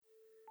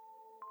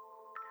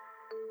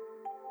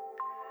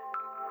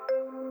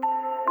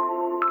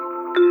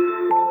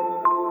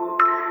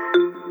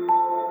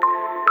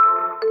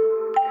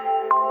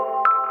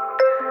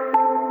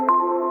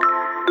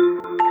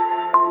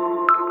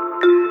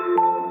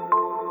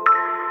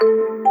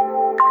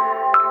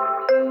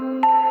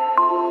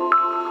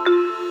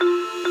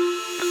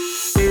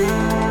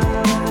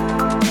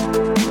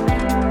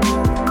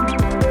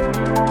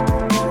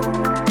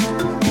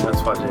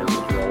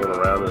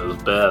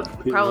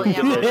Probably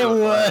It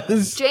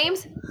was.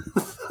 James.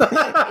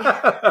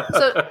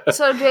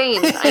 So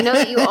James, I know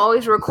that you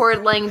always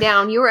record laying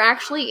down. You were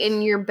actually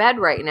in your bed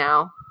right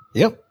now.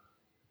 Yep.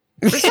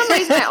 For some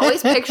reason, I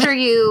always picture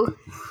you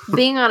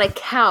being on a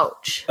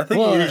couch. I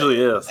think it usually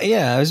is.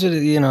 Yeah, I was just,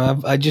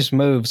 I just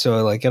moved,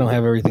 so like I don't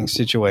have everything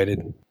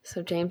situated.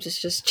 So James is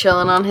just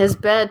chilling on his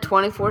bed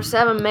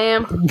 24/7,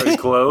 man. Are you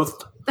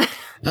clothed?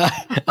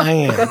 I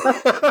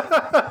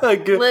am.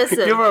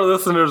 Listen. Give our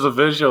listeners a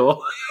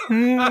visual.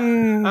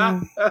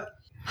 Goodness.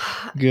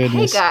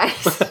 Hey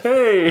guys.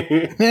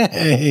 Hey.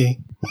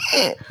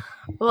 Hey.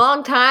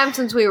 Long time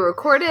since we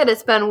recorded.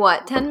 It's been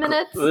what, 10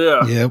 minutes?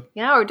 Yeah. Yep.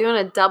 Yeah, we're doing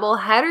a double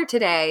header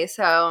today.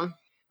 So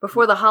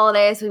before the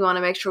holidays, we want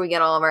to make sure we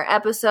get all of our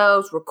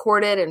episodes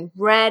recorded and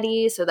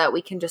ready so that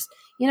we can just,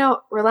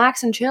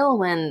 relax and chill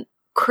when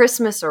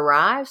Christmas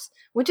arrives,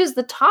 which is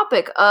the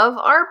topic of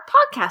our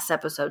podcast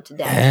episode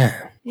today.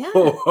 Yeah.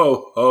 Ho,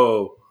 ho,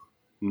 ho.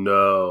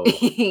 No.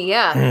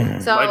 Yeah.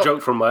 So My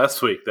joke from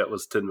last week, that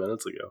was 10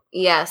 minutes ago.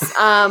 yes.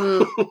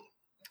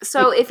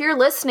 So if you're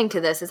listening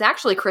to this, it's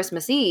actually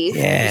Christmas Eve.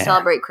 Yeah. You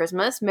celebrate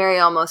Christmas. Merry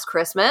almost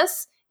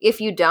Christmas. If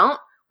you don't,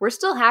 we're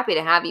still happy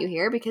to have you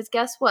here because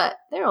guess what?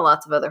 There are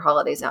lots of other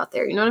holidays out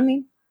there. You know what I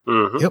mean?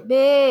 Mm-hmm. Yep.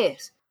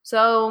 Yes.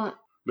 So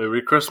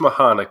Merry Christmas,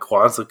 Hanukkah,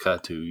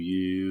 Kwanzaa to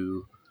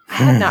you. I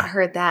have not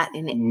heard that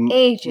in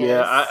ages.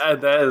 Yeah,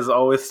 that has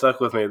always stuck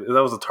with me.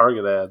 That was a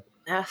Target ad.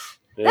 Ugh.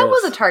 Yes. That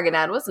was a Target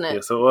ad, wasn't it?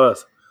 Yes, it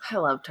was. I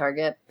love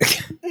Target.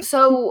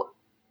 So,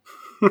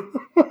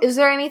 is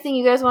there anything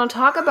you guys want to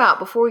talk about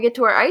before we get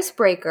to our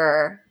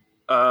icebreaker?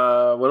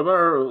 What about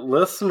our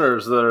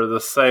listeners that are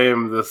the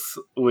same this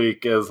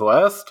week as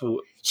last?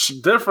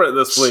 Different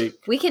this week.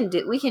 We can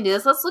do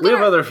this. Let's look We at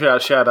have other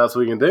shout outs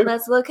we can do.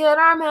 Let's look at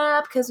our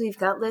map because we've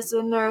got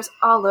listeners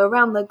all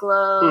around the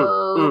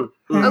globe.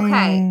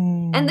 Okay.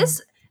 And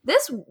this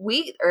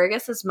week, or I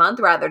guess this month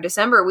rather,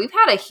 December, we've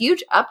had a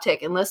huge uptick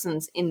in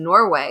listens in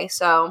Norway.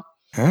 So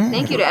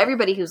thank you to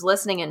everybody who's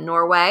listening in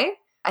Norway.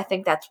 I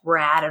think that's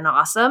rad and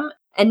awesome.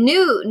 And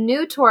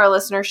new to our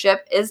listenership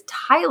is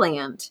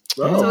Thailand.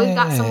 Oh. So we've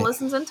got some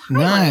listens in Thailand.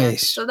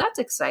 Nice. So that's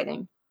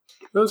exciting.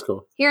 That's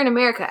cool. Here in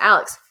America,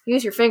 Alex,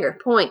 use your finger.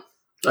 Point.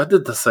 I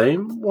did the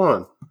same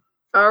one.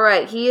 All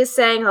right. He is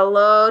saying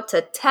hello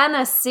to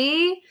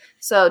Tennessee.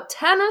 So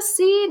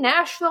Tennessee,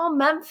 Nashville,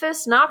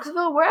 Memphis,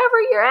 Knoxville,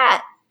 wherever you're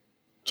at.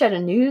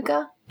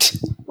 Chattanooga.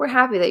 We're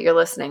happy that you're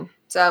listening.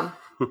 So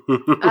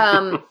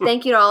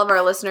thank you to all of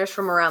our listeners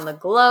from around the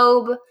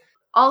globe.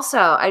 Also,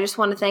 I just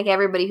want to thank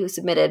everybody who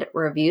submitted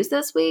reviews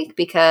this week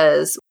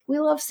because we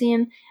love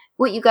seeing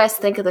what you guys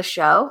think of the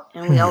show.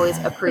 And we always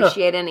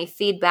appreciate any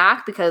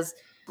feedback because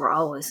we're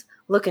always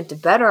looking to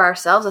better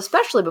ourselves,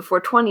 especially before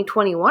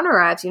 2021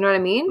 arrives. You know what I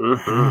mean?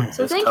 Mm-hmm.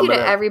 So thank you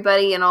to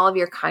everybody and all of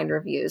your kind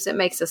reviews. It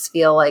makes us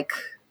feel like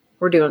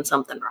we're doing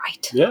something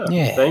right. Yeah.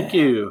 Thank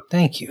you.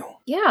 Thank you.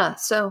 Yeah.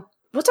 So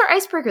what's our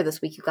icebreaker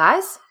this week, you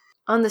guys?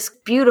 On this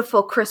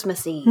beautiful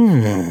Christmas Eve.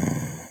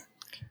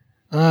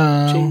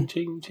 Ching,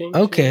 ching, ching,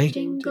 okay.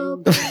 Jingle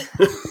ching.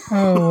 bells.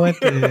 Oh, what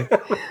the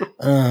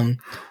heck?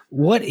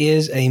 What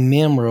is a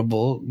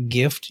memorable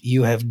gift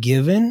you have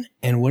given,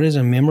 and what is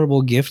a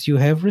memorable gift you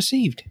have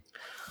received?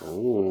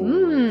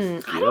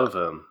 Ooh,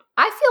 given.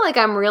 I feel like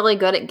I'm really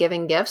good at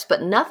giving gifts,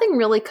 but nothing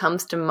really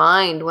comes to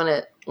mind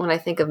when I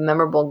think of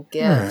memorable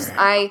gifts.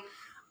 I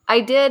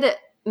did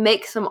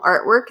make some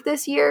artwork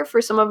this year for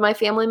some of my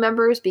family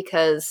members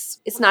because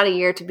it's not a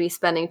year to be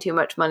spending too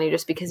much money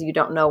just because you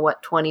don't know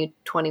what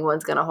 2021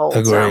 is going to hold.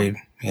 Agreed.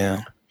 So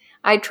Yeah.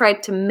 I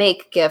tried to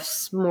make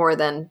gifts more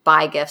than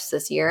buy gifts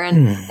this year,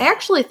 and I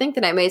actually think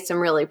that I made some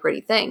really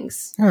pretty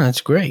things. Oh, that's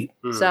great.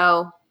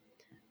 So,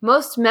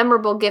 most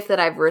memorable gift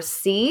that I've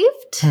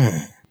received.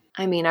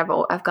 I mean,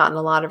 I've gotten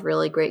a lot of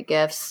really great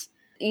gifts.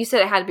 You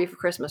said it had to be for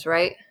Christmas,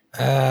 right?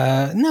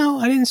 No,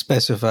 I didn't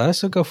specify,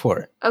 so go for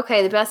it.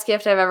 Okay, the best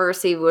gift I've ever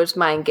received was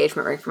my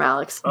engagement ring from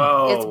Alex.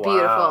 Oh, It's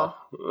beautiful.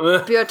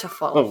 wow.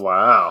 Beautiful. Oh,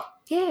 wow.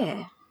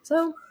 Yeah.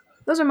 So,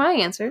 those are my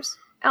answers.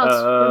 Alex,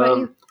 what about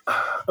you?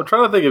 I'm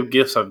trying to think of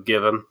gifts I've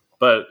given,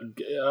 but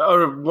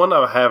or one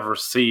I have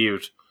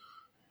received,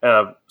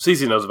 and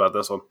Cece knows about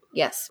this one,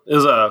 Yes.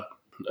 is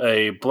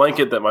a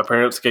blanket that my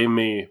parents gave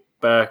me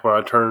back when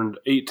I turned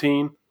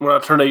 18. When I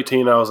turned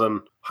 18, I was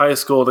in high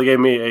school. They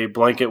gave me a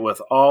blanket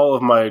with all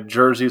of my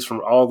jerseys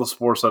from all the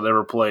sports I'd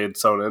ever played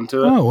sewn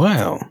into it. Oh,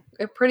 wow.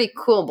 A pretty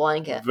cool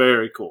blanket.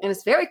 Very cool. And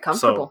it's very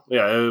comfortable. So,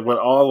 yeah, it went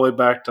all the way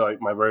back to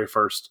like my very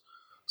first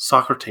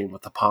soccer team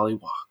with the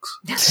Pollywogs.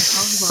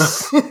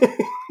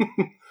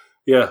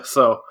 Yeah,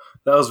 so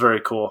that was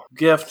very cool.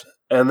 Gift,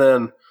 and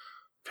then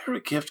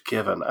favorite gift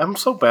given. I'm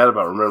so bad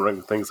about remembering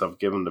the things I've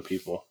given to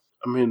people.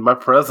 I mean, my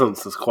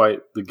presence is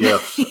quite the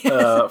gift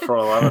for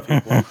a lot of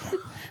people.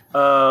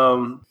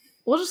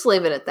 We'll just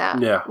leave it at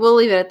that. Yeah. We'll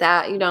leave it at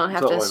that. You don't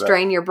have Something to like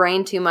strain your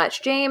brain too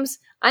much. James,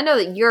 I know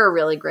that you're a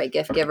really great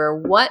gift giver.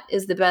 What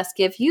is the best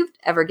gift you've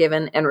ever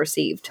given and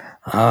received?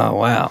 Oh,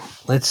 wow.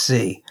 Let's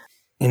see.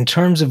 In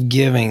terms of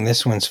giving,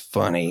 this one's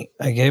funny.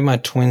 I gave my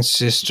twin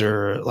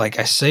sister,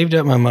 I saved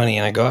up my money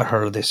and I got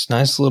her this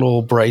nice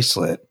little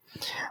bracelet.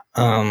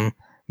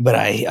 But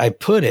I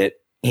put it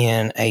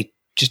in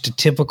just a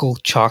typical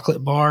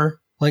chocolate bar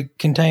like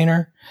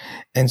container.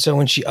 And so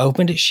when she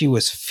opened it, she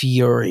was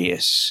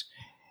furious.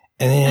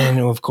 And then,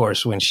 of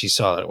course, when she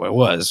saw that what it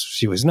was,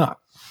 she was not.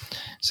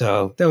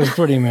 So that was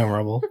pretty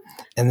memorable.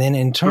 And then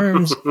in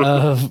terms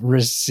of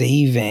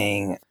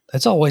receiving,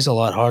 that's always a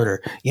lot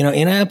harder.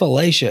 In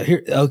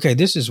Appalachia,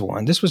 this is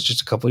one. This was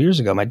just a couple of years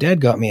ago. My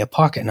dad got me a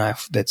pocket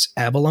knife that's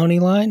abalone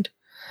lined.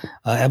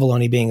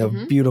 Abalone being a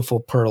beautiful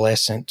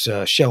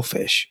pearlescent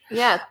shellfish.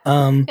 Yeah.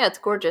 It's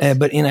gorgeous.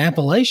 But in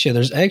Appalachia,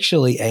 there's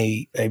actually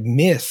a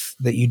myth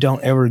that you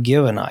don't ever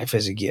give a knife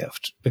as a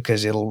gift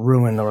because it'll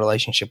ruin the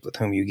relationship with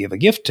whom you give a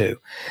gift to.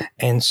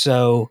 And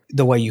so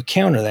the way you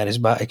counter that is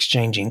by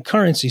exchanging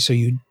currency. So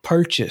you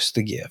purchase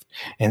the gift.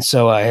 And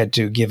so I had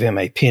to give him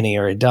a penny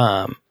or a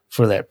dime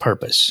for that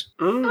purpose.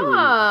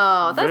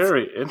 That's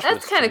very interesting.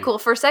 That's kind of cool.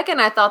 For a second,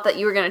 I thought that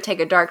you were going to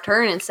take a dark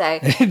turn and say,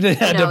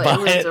 it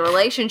was a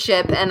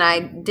relationship, and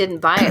I didn't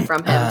buy it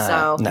from him.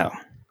 So no,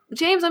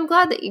 James, I'm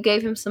glad that you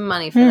gave him some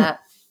money for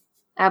that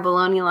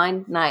abalone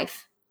lined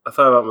knife. I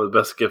thought about the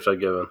best gift I've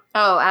given.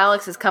 Oh,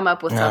 Alex has come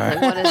up with something.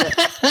 What is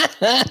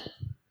it?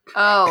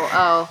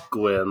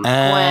 Gwen.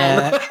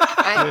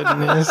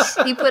 Goodness.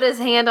 He put his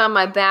hand on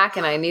my back,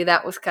 and I knew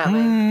that was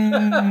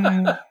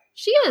coming.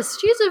 She's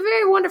a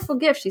very wonderful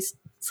gift. She's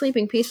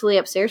sleeping peacefully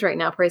upstairs right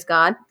now. Praise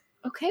God.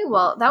 Okay,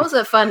 well, that was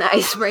a fun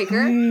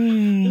icebreaker.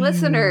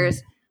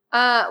 Listeners,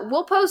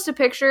 we'll post a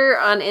picture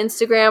on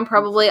Instagram.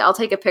 Probably I'll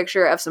take a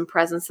picture of some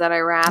presents that I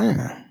wrap.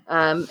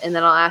 And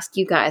then I'll ask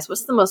you guys,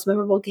 what's the most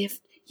memorable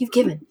gift you've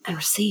given and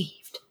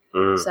received?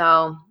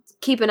 So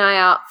keep an eye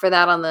out for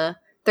that on the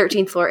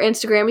 13th Floor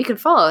Instagram. You can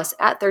follow us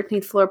at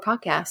 13th Floor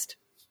Podcast.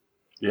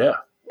 Yeah.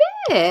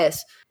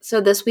 Yes.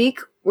 So this week,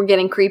 we're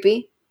getting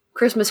creepy.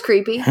 Christmas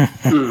creepy.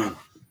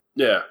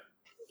 Yeah.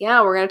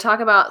 Yeah, we're going to talk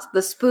about the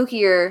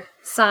spookier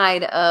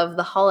side of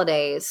the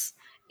holidays.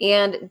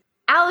 And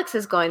Alex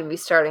is going to be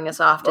starting us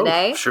off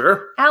today. Oh,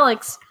 sure.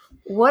 Alex,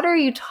 what are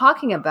you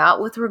talking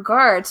about with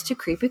regards to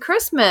creepy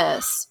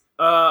Christmas?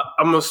 I'm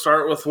going to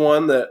start with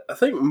one that I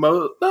think I'm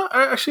not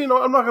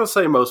going to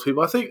say most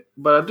people.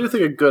 But I do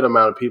think a good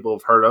amount of people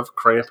have heard of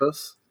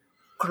Krampus.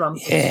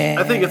 Yeah.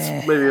 I think it's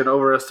maybe an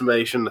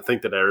overestimation to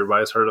think that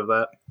everybody's heard of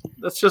that.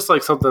 That's just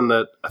like something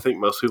that I think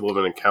most people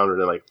have encountered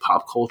in like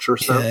pop culture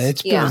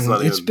sense.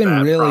 It's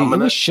been really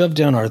prominent. It was shoved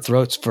down our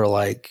throats for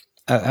like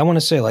I want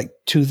to say like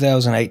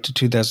 2008 to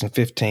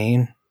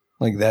 2015,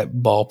 like that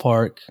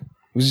ballpark. It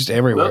was just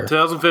everywhere. No,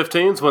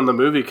 2015 is when the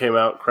movie came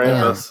out,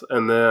 Krampus,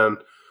 and then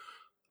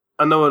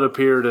I know it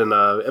appeared in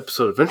an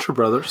episode of Venture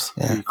Brothers,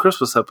 the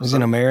Christmas episode. It was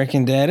an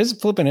American Dad. It's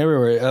flipping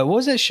everywhere. What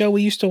was that show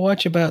we used to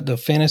watch about the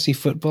fantasy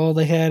football?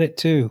 They had it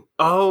too.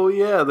 Oh,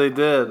 yeah, they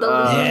did.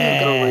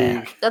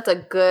 The League. That's a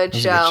good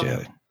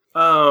show.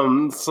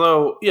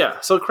 So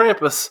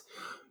Krampus,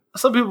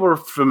 some people are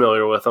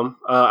familiar with him.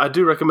 I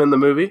do recommend the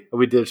movie.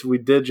 We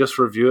did just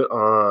review it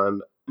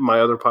on my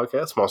other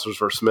podcast, Monsters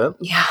vs. Men.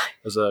 Yeah.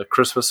 As a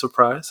Christmas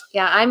surprise.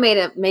 Yeah, I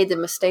made the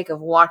mistake of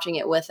watching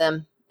it with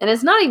him. And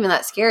it's not even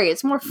that scary.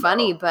 It's more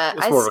funny, but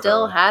I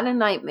still had a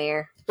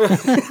nightmare.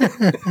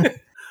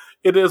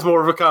 It is more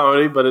of a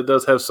comedy, but it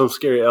does have some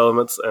scary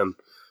elements, and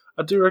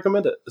I do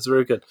recommend it. It's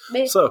very good.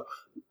 Maybe. So,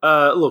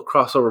 a little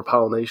cross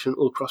pollination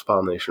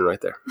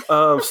right there.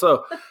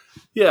 So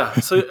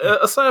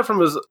aside from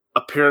his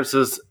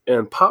appearances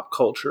in pop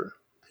culture,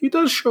 he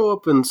does show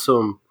up in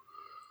some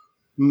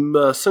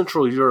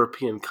Central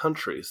European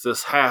countries.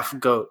 This half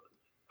goat,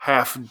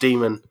 half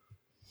demon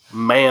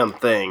man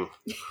thing.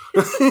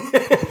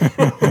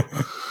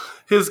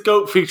 His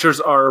goat features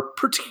are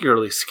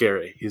particularly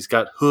scary. He's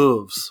got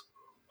hooves,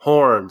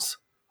 horns,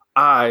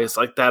 eyes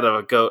like that of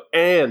a goat,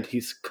 and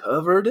he's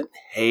covered in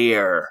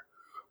hair.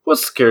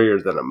 What's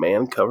scarier than a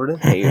man covered in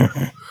hair?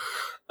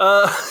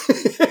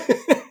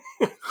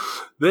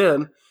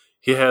 Then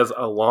he has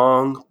a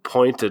long,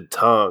 pointed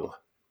tongue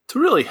to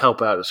really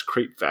help out his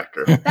creep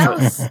factor.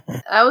 That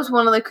was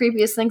one of the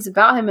creepiest things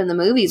about him in the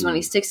movies when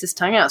he sticks his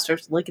tongue out and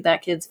starts to lick at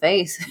that kid's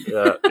face.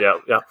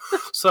 Yeah.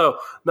 So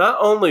not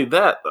only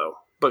that, though,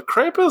 but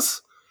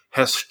Krampus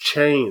has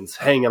chains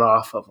hanging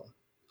off of him.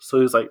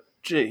 So he's like,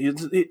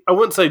 I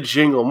wouldn't say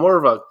jingle, more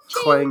of a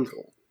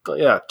clangle.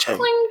 Yeah, chain.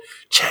 Cling.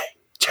 Chain.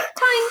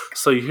 Clang.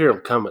 So you hear him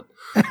coming.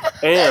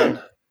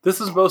 And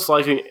this is most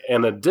likely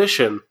an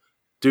addition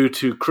due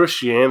to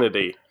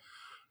Christianity.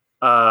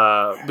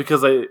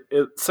 Because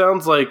it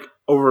sounds like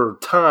over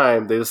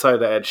time they decided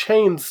to add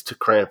chains to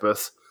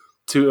Krampus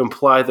to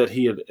imply that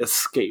he had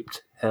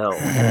escaped hell.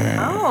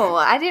 Oh,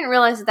 I didn't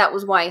realize that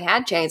was why he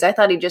had chains. I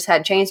thought he just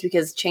had chains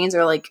because chains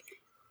are like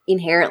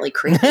inherently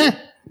creepy.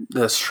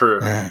 That's true.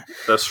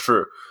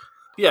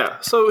 Yeah,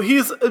 so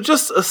he's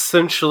just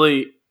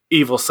essentially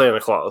evil Santa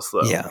Claus,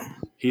 though. Yeah.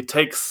 He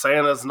takes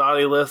Santa's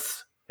naughty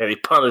list and he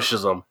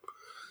punishes them.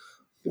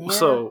 Yeah.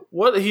 So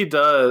what he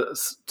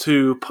does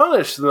to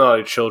punish the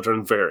naughty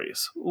children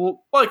varies,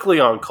 likely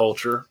on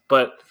culture,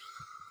 but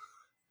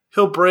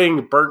he'll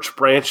bring birch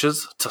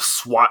branches to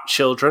swat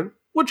children,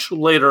 which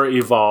later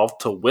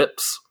evolved to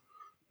whips.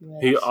 Yes.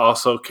 He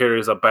also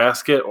carries a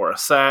basket or a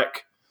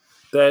sack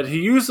that he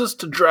uses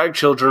to drag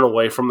children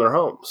away from their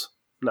homes.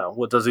 Now,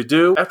 what does he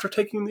do after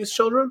taking these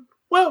children?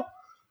 Well,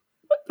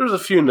 there's a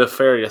few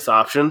nefarious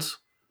options.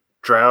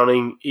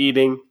 Drowning,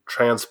 eating,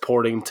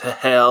 transporting to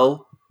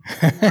hell.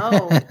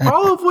 No.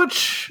 All of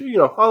which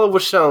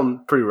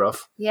sound pretty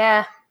rough.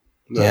 Yeah.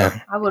 Yeah.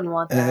 I wouldn't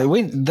want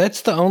that.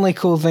 That's the only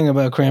cool thing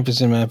about Krampus,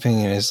 in my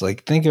opinion, is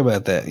like, think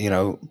about that.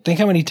 Think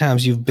how many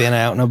times you've been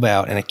out and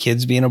about and a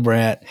kid's being a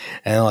brat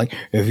and like,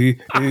 if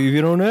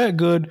you don't act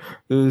good,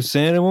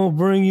 Santa won't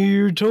bring you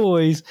your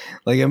toys.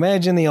 Like,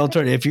 imagine the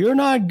alternative. If you're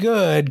not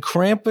good,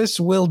 Krampus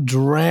will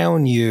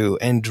drown you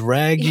and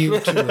drag you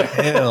to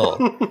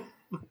hell.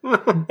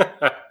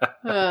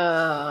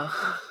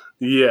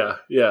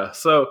 Yeah.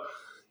 So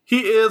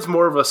he is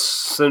more of a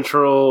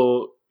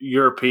Central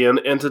European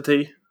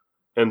entity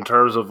in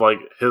terms of like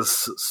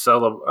his I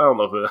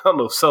don't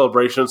know if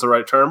celebration is the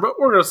right term, but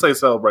we're going to say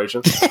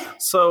celebration.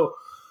 So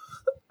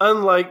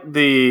unlike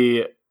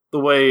the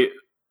way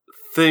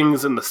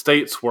things in the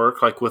States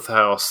work, like with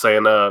how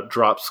Santa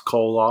drops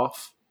coal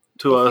off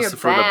to us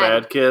for the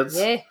bad kids,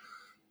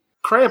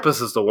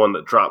 Krampus is the one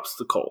that drops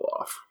the coal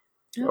off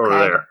over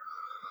there.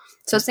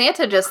 So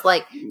Santa's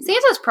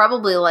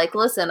probably like,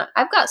 listen,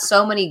 I've got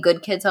so many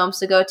good kids' homes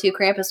to go to.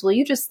 Krampus, will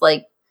you just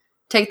like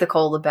take the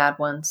coal, the bad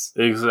ones?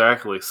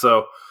 Exactly.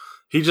 So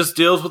he just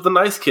deals with the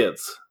nice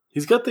kids.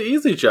 He's got the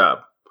easy job.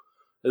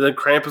 And then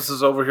Krampus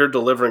is over here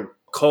delivering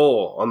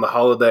coal on the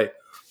holiday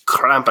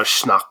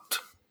Krampusnacht.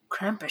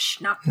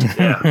 Krampusnacht.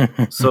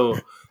 Yeah. So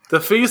the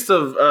feast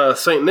of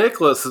St.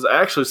 Nicholas is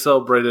actually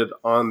celebrated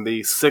on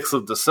the 6th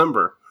of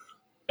December.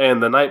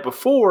 And the night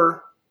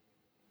before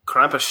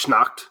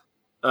Krampusnacht,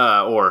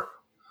 or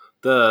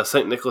the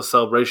St. Nicholas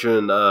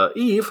celebration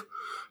Eve,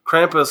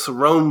 Krampus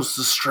roams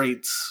the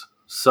streets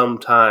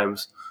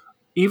sometimes,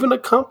 even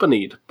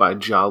accompanied by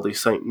jolly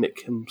St.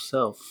 Nick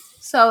himself.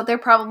 So they're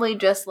probably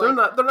just like...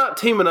 They're not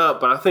teaming up,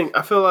 but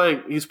I feel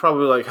like he's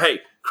probably like,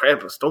 hey,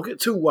 Krampus, don't get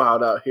too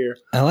wild out here.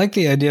 I like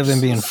the idea of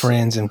them being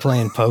friends and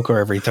playing poker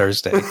every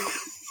Thursday.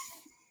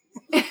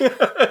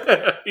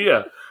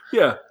 Yeah.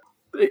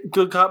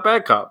 Good cop,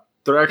 bad cop.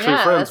 They're actually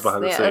friends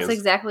behind the scenes. That's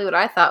exactly what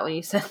I thought when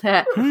you said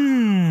that.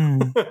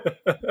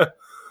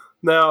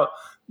 Now,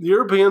 the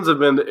Europeans have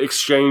been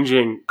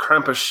exchanging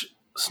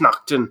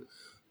Krampusnachten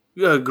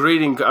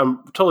greeting.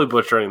 I'm totally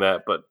butchering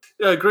that, but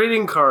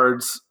greeting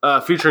cards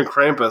featuring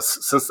Krampus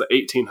since the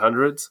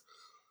 1800s,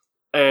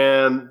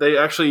 and they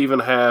actually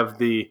even have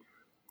the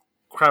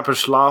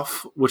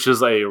Krampuslauf, which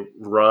is a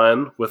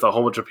run with a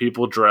whole bunch of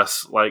people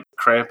dressed like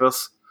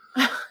Krampus.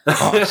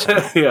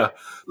 Awesome. Yeah,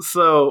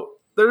 so.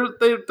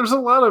 There's a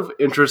lot of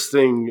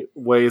interesting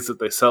ways that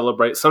they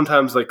celebrate.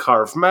 Sometimes they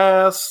carve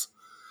masks.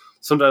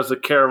 Sometimes they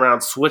carry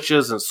around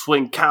switches and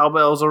swing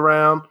cowbells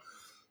around.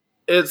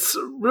 It's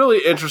really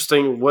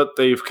interesting what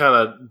they've kind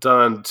of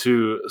done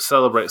to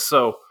celebrate.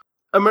 So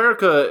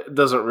America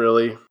doesn't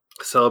really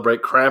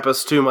celebrate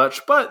Krampus too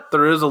much, but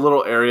there is a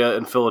little area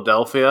in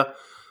Philadelphia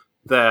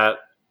that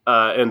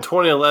in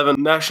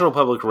 2011, National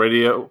Public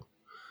Radio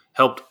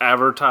helped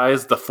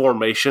advertise the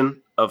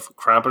formation of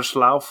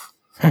Krampuslauf.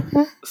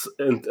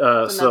 And,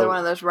 another one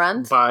of those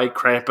runs by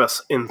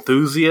Krampus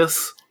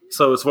enthusiasts.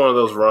 So it's one of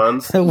those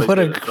runs. What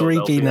a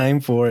creepy name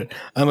for it!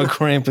 I'm a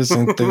Krampus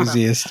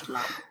enthusiast.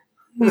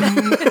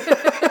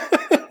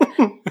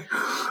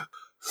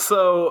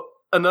 So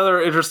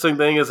another interesting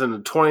thing is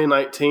in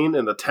 2019,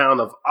 in the town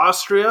of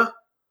Austria,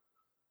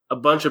 a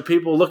bunch of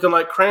people looking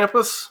like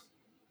Krampus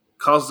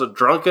caused a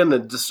drunken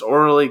and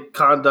disorderly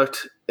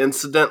conduct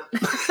incident.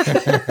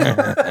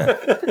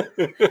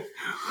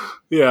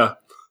 Yeah.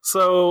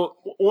 So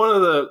one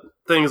of the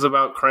things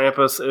about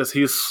Krampus is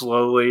he's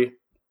slowly,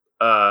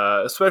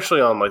 especially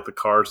on like the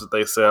cards that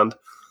they send.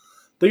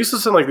 They used to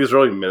send like these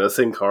really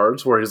menacing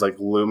cards where he's like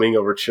looming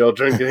over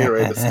children, getting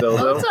ready to steal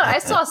them. I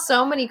saw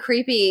so many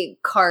creepy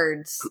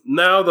cards.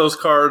 Now those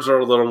cards are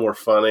a little more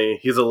funny.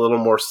 He's a little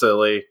more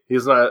silly.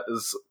 He's not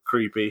as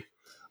creepy,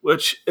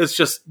 which is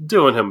just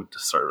doing him a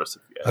disservice.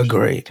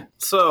 Agreed.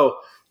 So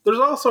there's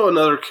also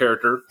another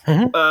character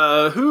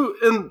who,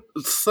 in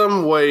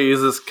some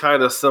ways, is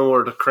kind of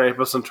similar to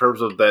Krampus in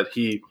terms of that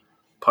he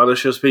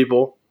punishes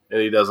people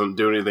and he doesn't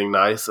do anything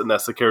nice, and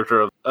that's the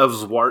character of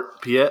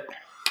Zwart Piet.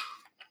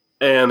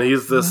 And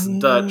he's this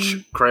Dutch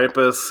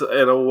Krampus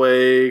in a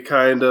way,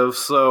 kind of.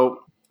 So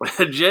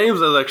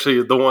James is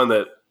actually the one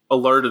that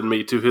alerted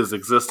me to his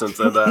existence.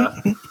 And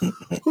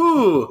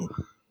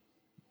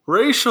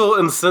racial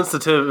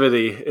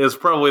insensitivity is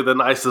probably the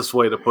nicest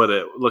way to put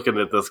it, looking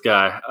at this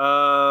guy.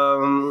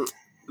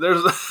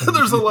 There's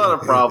a lot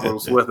of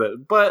problems with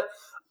it. But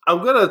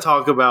I'm going to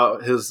talk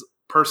about his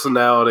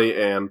personality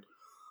and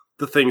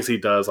the things he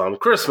does on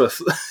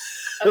Christmas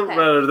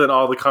rather than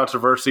all the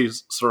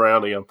controversies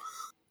surrounding him.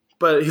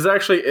 But he's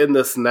actually in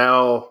this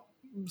now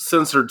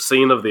censored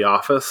scene of The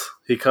Office.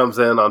 He comes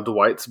in on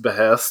Dwight's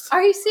behest.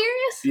 Are you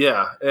serious?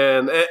 Yeah,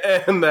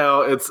 and now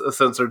it's a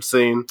censored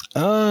scene.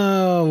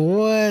 Oh,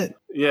 what?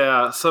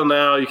 Yeah, so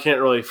now you can't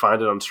really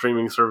find it on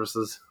streaming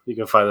services. You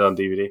can find it on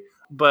DVD.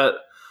 But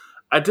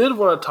I did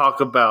want to talk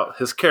about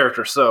his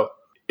character. So,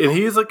 and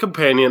he's a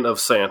companion of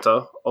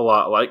Santa, a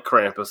lot like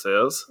Krampus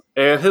is.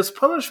 And his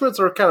punishments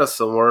are kind of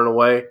similar in a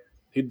way.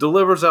 He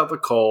delivers out the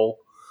coal,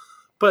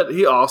 but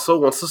he also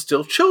wants to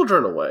steal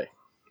children away.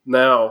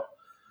 Now,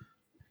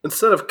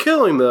 instead of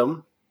killing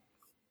them,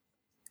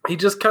 he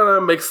just kind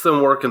of makes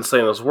them work in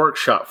Santa's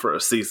workshop for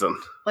a season.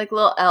 Like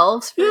little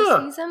elves for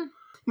a season?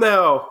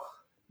 Now,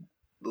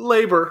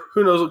 labor,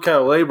 who knows what kind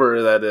of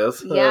labor that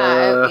is.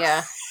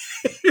 Yeah.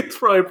 It's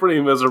probably pretty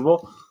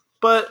miserable.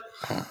 But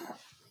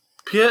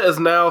Piet is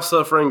now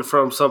suffering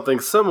from something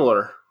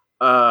similar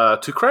to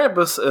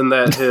Krampus in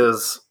that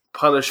his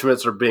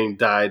punishments are being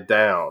died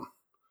down.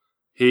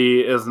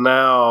 He is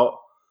now...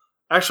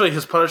 Actually,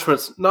 his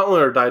punishments not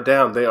only are died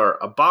down, they are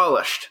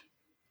abolished.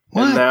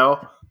 What? And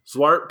now,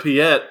 Zwart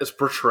Piet is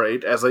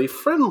portrayed as a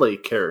friendly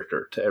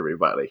character to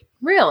everybody.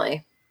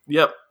 Really?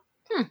 Yep.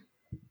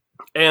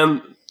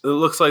 And it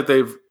looks like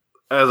they've,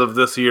 as of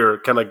this year,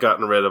 kind of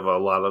gotten rid of a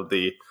lot of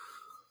the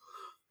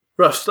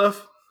rough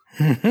stuff.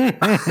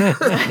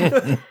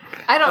 I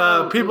don't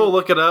know. People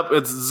look it up.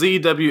 It's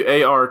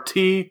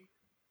ZWART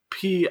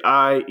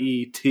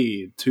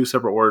PIET. 2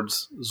 separate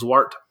words.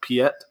 Zwart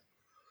Piet.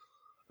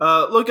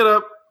 Look it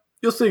up.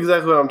 You'll see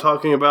exactly what I'm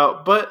talking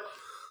about. But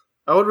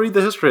I would read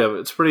the history of it.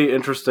 It's pretty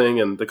interesting,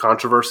 and the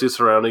controversy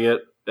surrounding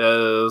it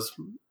is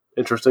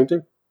interesting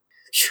too.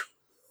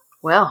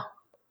 Well,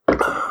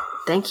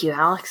 thank you,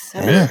 Alex.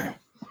 Yeah.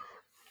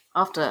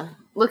 I'll have to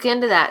look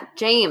into that.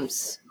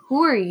 James,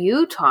 who are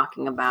you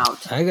talking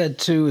about? I got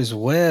 2 as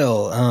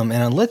well.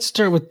 And let's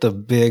start with the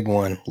big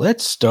one.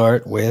 Let's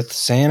start with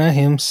Santa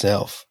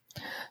himself.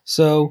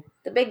 So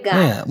the big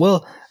guy. Yeah.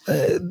 Well,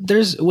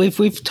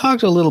 we've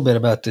talked a little bit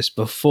about this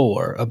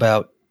before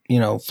about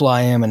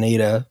Fly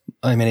Amanita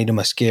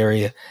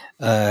Muscaria,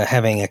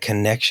 having a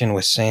connection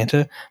with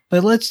Santa.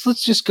 But let's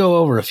just go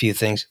over a few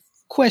things.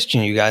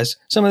 Question, you guys.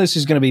 Some of this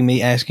is going to be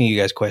me asking you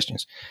guys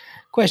questions.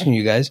 Question,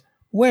 you guys.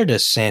 Where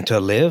does Santa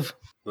live?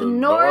 The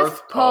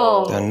North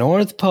Pole. The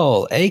North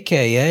Pole,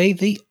 a.k.a.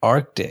 the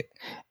Arctic.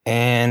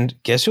 And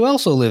guess who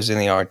also lives in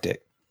the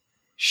Arctic?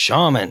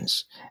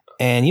 Shamans.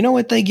 And you know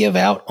what they give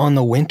out on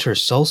the winter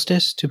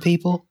solstice to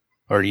people?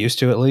 Or used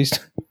to, at least?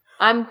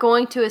 I'm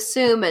going to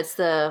assume it's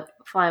the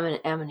Fly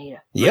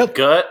Amanita. Yep. The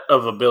gut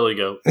of a billy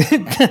goat.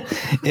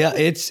 Yeah,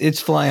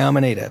 it's Fly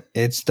Amanita.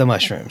 It's the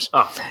mushrooms.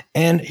 Oh.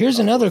 And here's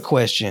another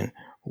question,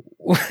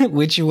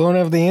 which you won't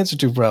have the answer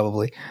to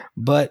probably.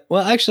 But,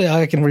 well, actually,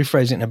 I can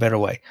rephrase it in a better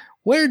way.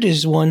 Where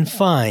does one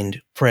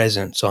find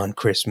presents on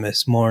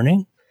Christmas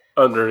morning?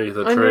 Underneath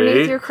a tree.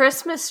 Underneath your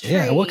Christmas tree.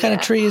 Yeah, what kind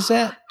of tree is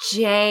that?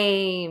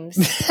 James.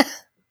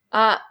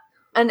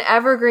 An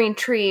evergreen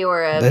tree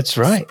or That's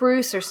right.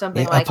 Spruce or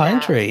something like that. A pine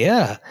tree,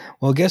 yeah.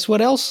 Well, guess what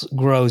else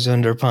grows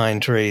under pine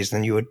trees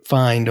than you would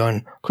find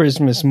on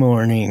Christmas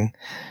morning?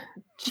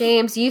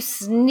 James, you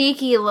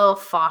sneaky little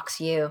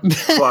fox, you.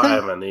 Fly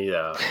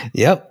Amanita.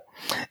 Yep.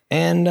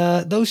 And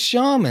those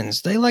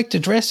shamans, they like to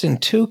dress in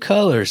 2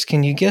 colors.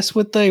 Can you guess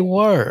what they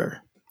were?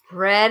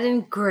 Red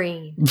and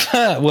green.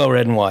 Well,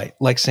 red and white,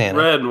 like Santa.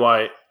 Red and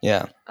white.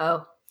 Yeah.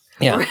 Oh.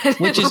 Yeah,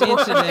 which is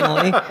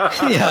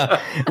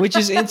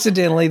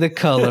incidentally the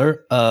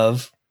color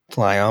of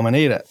Fly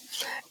Amanita.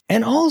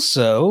 And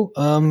also,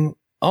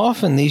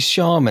 often these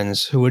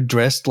shamans who were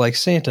dressed like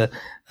Santa,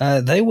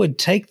 they would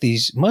take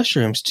these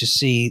mushrooms to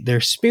see their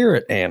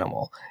spirit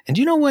animal. And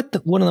do you know what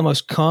one of the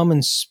most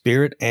common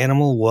spirit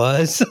animal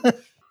was?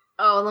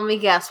 Oh, let me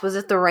guess. Was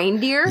it the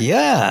reindeer?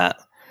 Yeah.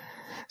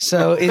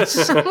 So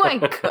it's... Oh my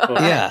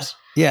God.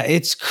 Yeah,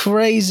 it's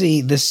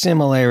crazy the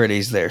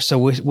similarities there. So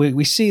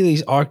we see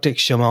these Arctic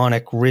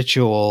shamanic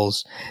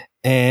rituals,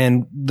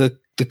 and the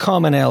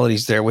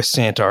commonalities there with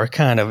Santa are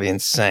kind of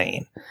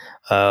insane.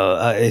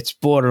 It's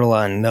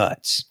borderline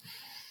nuts.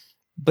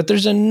 But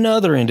there's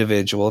another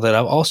individual that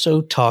I've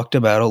also talked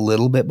about a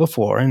little bit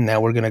before, and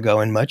now we're going to go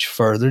in much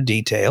further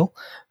detail,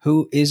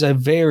 who is a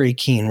very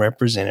keen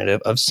representative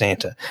of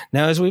Santa.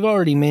 Now, as we've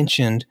already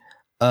mentioned,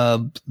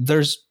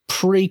 there's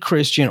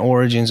pre-Christian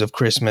origins of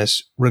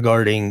Christmas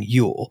regarding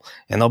Yule,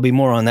 and there'll be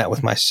more on that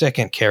with my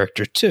second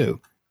character too.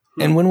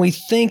 And when we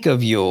think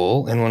of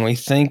Yule, and when we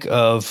think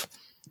of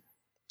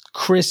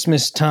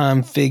Christmas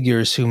time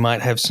figures who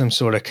might have some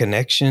sort of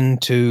connection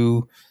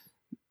to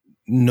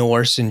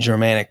Norse and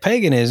Germanic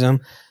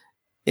paganism,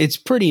 it's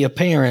pretty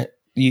apparent.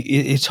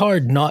 It's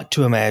hard not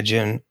to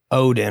imagine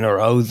Odin or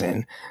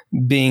Othin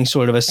being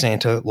sort of a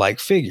Santa-like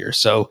figure.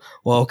 So,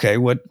 well, okay,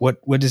 what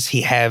does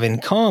he have in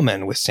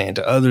common with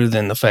Santa other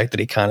than the fact that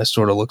he kind of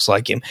sort of looks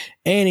like him?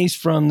 And he's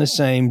from the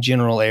same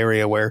general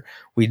area where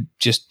we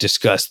just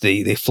discussed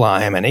the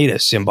Fly Amanita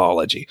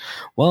symbology.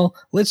 Well,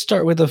 let's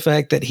start with the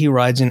fact that he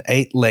rides an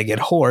 8-legged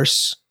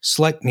horse,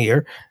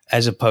 Sleipnir,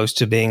 as opposed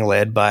to being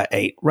led by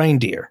 8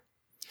 reindeer.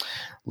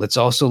 Let's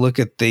also look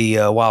at the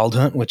Wild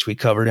Hunt, which we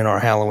covered in our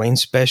Halloween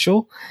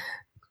special.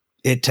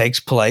 It takes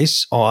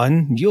place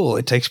on Yule.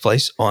 It takes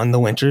place on the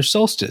winter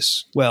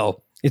solstice.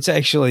 Well, it's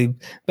actually,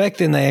 back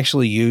then they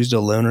actually used a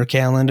lunar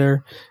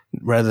calendar,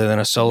 rather than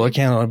a solar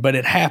calendar, but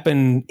it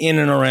happened in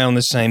and around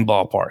the same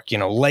ballpark,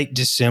 late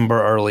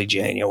December, early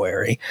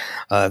January,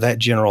 that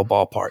general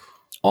ballpark.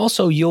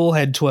 Also, Yule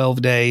had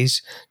 12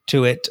 days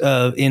to it,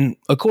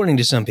 according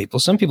to some people.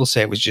 Some people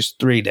say it was just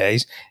 3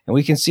 days, and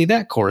we can see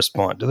that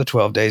correspond to the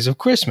 12 days of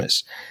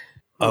Christmas.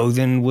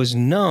 Odin was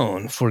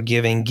known for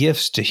giving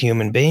gifts to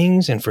human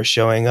beings and for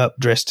showing up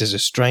dressed as a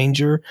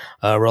stranger,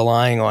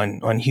 relying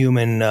on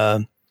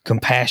human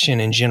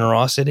compassion and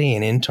generosity,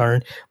 and in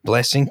turn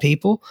blessing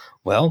people.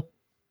 Well,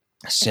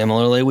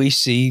 similarly, we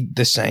see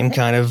the same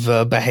kind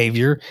of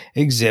behavior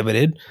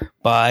exhibited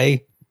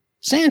by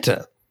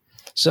Santa.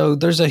 So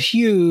there's a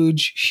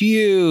huge,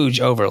 huge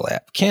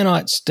overlap.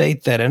 Cannot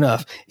state that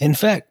enough. In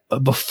fact,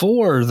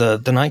 before the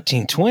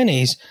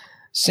 1920s,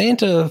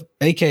 Santa,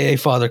 aka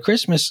Father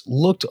Christmas,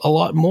 looked a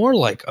lot more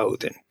like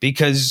Odin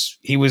because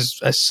he was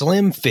a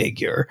slim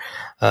figure,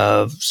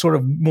 sort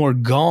of more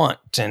gaunt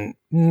and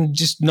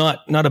just not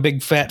a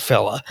big fat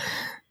fella.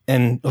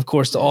 And of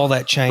course, all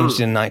that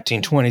changed in the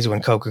 1920s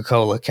when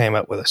Coca-Cola came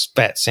up with a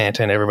fat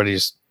Santa, and everybody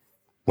just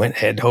went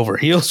head over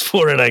heels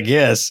for it, I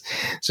guess.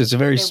 So it's a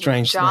very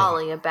strange thing.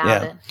 Jolly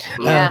about it.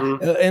 Yeah.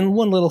 And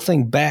one little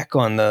thing back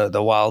on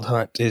the Wild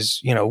Hunt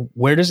is,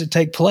 where does it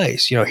take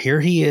place?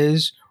 Here he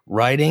is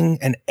riding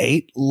an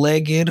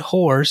 8-legged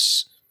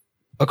horse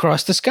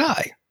across the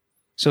sky.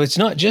 So it's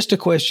not just a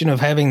question of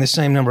having the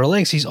same number of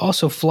legs. He's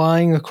also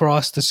flying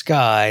across the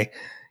sky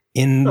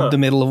in the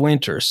middle of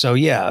winter. So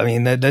yeah, I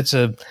mean, that's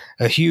a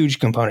huge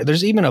component.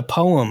 There's even a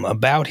poem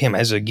about him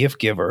as a gift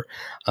giver.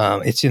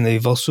 It's in the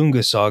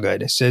Volsunga saga,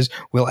 and it says,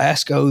 "We'll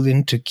ask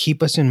Odin to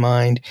keep us in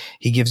mind.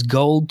 He gives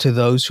gold to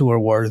those who are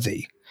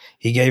worthy.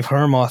 He gave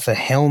Hermoth a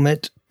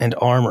helmet and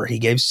armor. He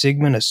gave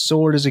Sigmund a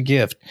sword as a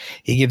gift.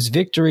 He gives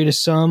victory to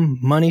some,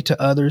 money to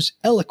others,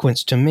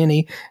 eloquence to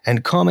many,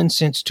 and common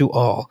sense to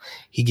all.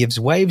 He gives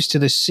waves to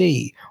the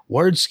sea,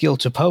 word skill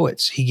to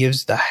poets. He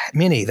gives the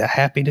many the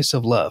happiness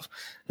of love."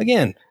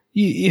 Again,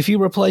 if you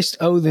replaced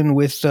Odin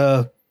with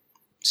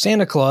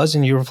Santa Claus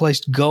and you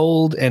replaced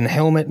gold and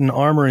helmet and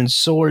armor and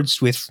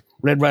swords with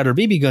Red Ryder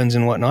BB guns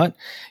and whatnot,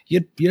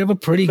 you'd have a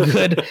pretty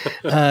good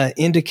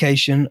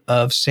indication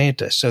of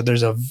Santa. So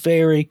there's a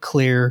very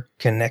clear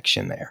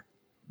connection there.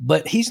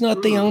 But he's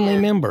not the only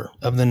member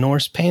of the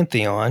Norse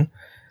pantheon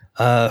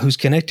who's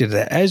connected to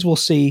that, as we'll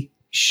see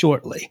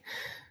shortly.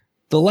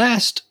 The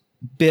last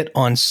bit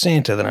on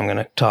Santa that I'm going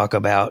to talk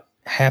about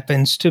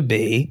happens to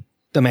be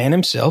the man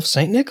himself,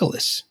 St.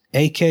 Nicholas,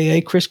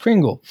 a.k.a. Kris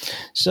Kringle.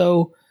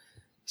 So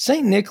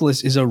St.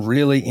 Nicholas is a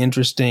really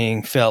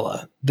interesting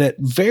fella that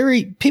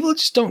people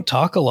just don't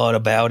talk a lot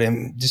about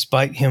him,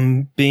 despite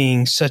him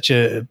being such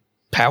a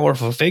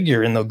powerful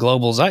figure in the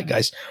global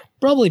zeitgeist,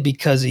 probably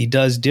because he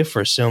does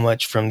differ so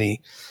much from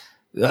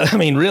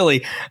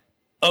really,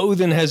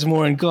 Odin has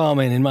more in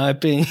common, in my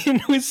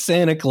opinion, with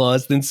Santa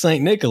Claus than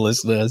St.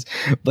 Nicholas does.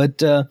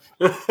 But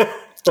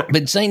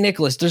St.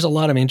 Nicholas, there's a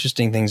lot of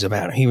interesting things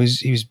about him. He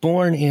was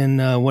born in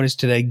what is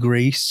today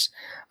Greece.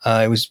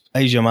 It was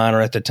Asia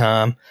Minor at the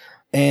time.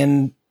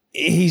 And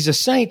he's a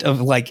saint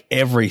of like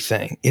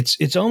everything.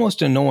 It's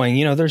almost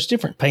annoying. There's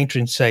different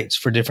patron saints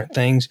for different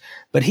things,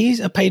 but he's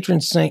a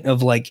patron saint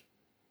of like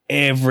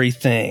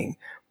everything.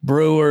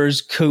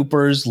 Brewers,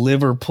 Coopers,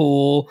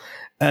 Liverpool.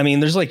 I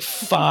mean, there's like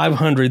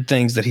 500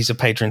 things that he's a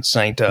patron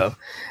saint of.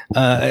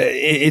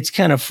 It's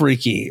kind of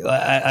freaky.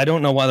 I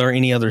don't know why there are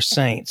any other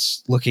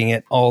saints looking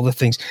at all the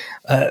things.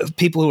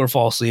 People who are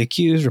falsely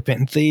accused,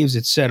 repentant thieves,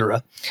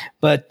 etc.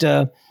 But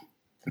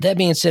that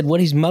being said, what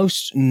he's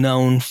most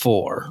known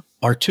for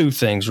are two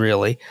things,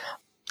 really,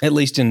 at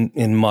least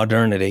in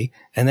modernity,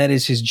 and that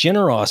is his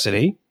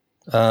generosity.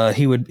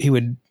 He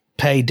would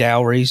pay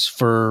dowries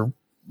for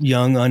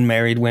young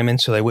unmarried women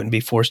so they wouldn't be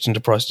forced into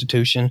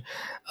prostitution.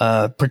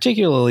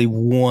 Particularly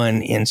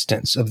one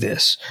instance of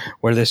this,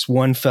 where this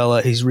one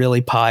fella, he's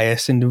really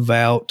pious and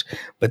devout,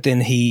 but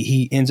then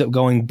he ends up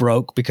going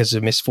broke because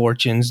of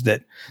misfortunes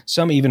that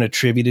some even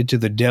attributed to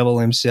the devil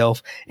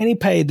himself, and he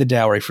paid the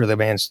dowry for the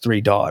man's 3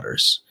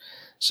 daughters.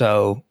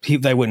 So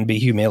they wouldn't be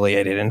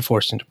humiliated and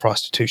forced into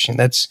prostitution.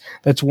 That's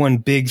one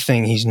big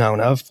thing he's known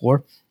of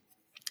for.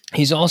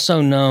 He's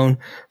also known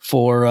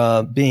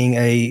for being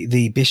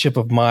the Bishop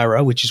of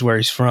Myra, which is where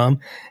he's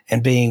from,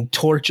 and being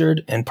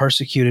tortured and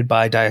persecuted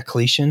by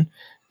Diocletian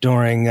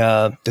during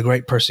the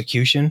Great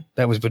Persecution.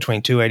 That was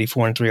between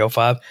 284 and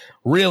 305.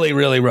 Really,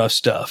 really rough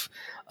stuff.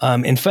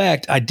 In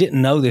fact, I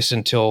didn't know this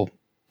until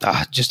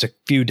just a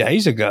few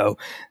days ago,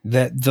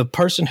 that the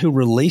person who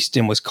released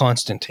him was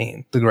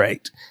Constantine the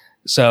Great.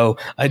 So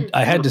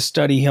I had to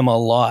study him a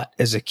lot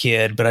as a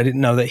kid, but I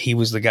didn't know that he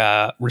was the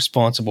guy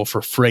responsible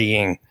for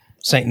freeing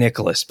St.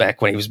 Nicholas back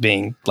when he was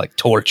being like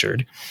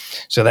tortured.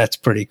 So that's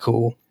pretty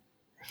cool.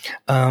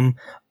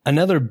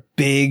 Another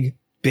big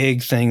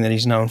thing that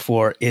he's known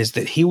for is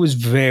that he was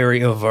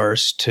very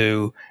averse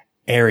to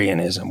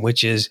Arianism,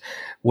 which is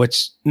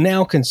what's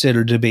now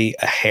considered to be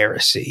a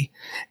heresy.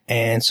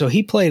 And so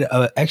he played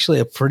actually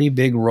a pretty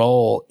big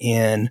role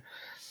in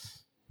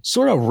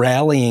sort of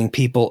rallying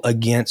people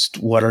against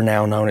what are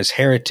now known as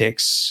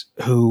heretics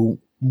who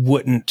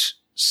wouldn't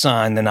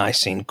sign the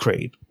Nicene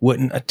Creed,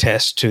 wouldn't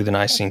attest to the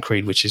Nicene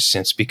Creed, which has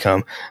since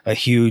become a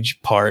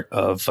huge part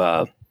of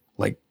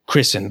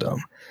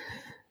Christendom.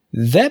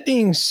 That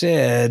being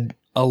said,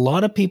 a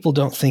lot of people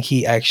don't think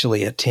he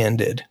actually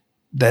attended,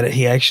 that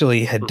he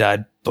actually had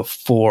died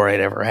before it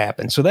ever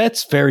happened. So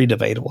that's very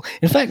debatable.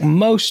 In fact,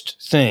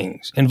 most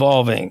things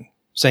involving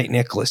St.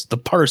 Nicholas, the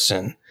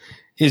person,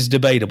 is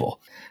debatable.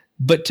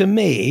 But to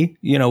me,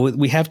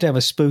 we have to have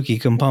a spooky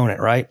component,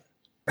 right?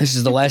 This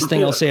is the last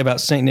thing I'll say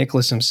about St.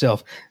 Nicholas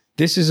himself.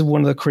 This is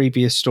one of the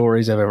creepiest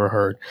stories I've ever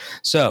heard.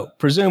 So,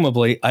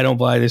 presumably, I don't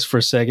buy this for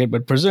a second,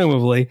 but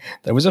presumably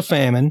there was a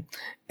famine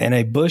and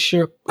a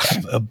butcher,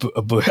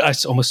 I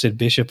almost said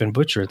bishop and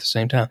butcher at the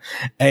same time.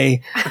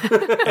 A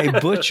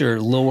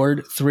butcher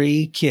lured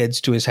 3 kids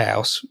to his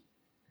house,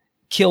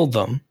 killed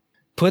them,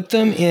 put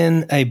them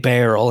in a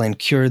barrel and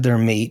cured their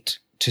meat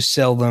to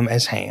sell them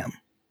as ham.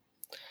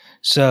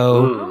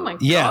 So,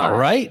 yeah,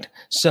 right?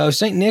 So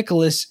St.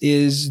 Nicholas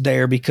is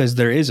there because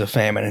there is a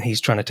famine and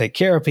he's trying to take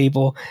care of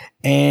people.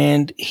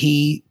 And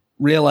he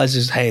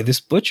realizes, hey,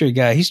 this butcher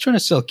guy, he's trying to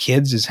sell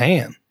kids as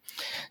ham.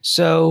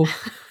 So,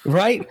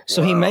 right?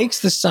 So he makes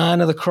the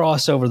sign of the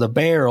cross over the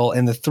barrel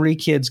and the 3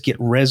 kids get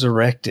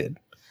resurrected.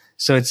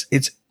 So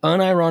it's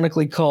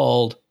unironically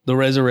called the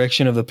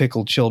resurrection of the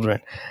pickled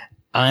children.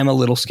 I'm a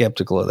little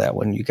skeptical of that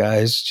one, you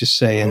guys, just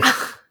saying.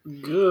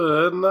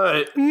 Good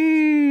night.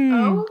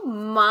 Oh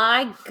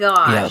my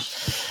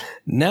gosh. Yeah.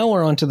 Now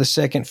we're on to the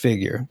second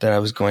figure that I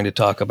was going to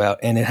talk about,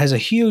 and it has a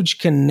huge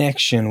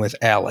connection with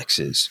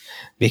Alex's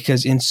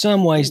because in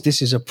some ways this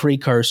is a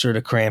precursor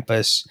to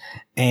Krampus,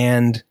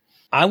 and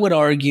I would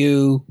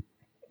argue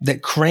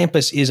that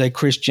Krampus is a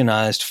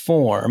Christianized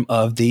form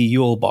of the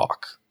Yule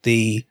Bok,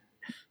 the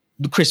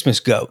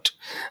Christmas goat.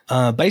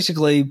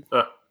 Basically,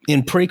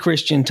 in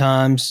pre-Christian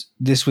times,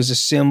 this was a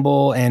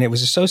symbol and it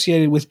was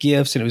associated with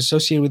gifts and it was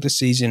associated with the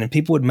season, and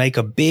people would make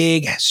a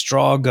big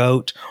straw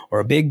goat or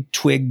a big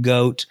twig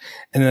goat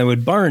and they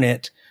would burn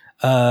it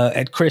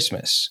at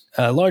Christmas,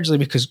 largely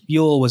because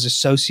Yule was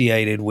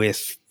associated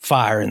with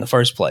fire in the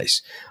first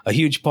place. A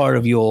huge part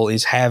of Yule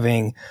is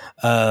having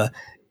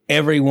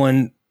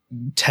everyone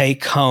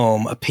take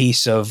home a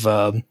piece of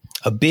a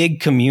big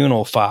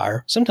communal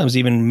fire, sometimes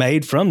even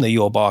made from the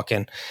Yule Bok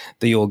and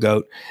the Yule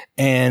goat,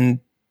 and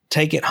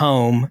take it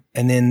home,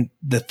 and then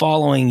the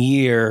following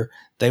year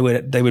they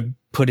would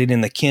put it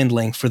in the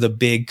kindling for the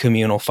big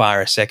communal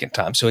fire a second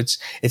time. So it's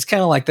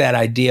kind of like that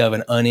idea of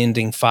an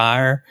unending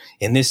fire.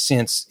 In this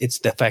sense, it's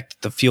the fact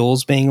that the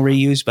fuel's being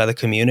reused by the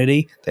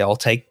community. They all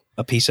take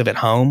a piece of it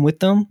home with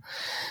them.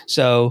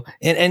 So,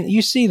 and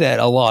you see that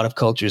a lot of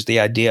cultures, the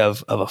idea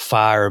of a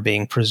fire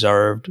being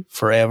preserved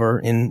forever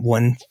in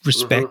one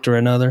respect or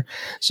another.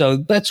 So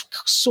that's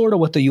sort of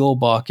what the Yule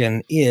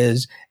Bakken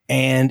is.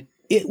 And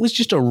it was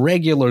just a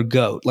regular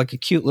goat, like a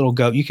cute little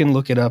goat. You can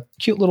look it up,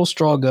 cute little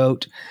straw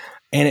goat.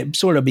 And it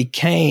sort of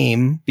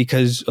became,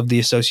 because of the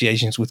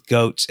associations with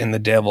goats and the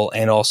devil,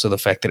 and also the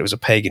fact that it was a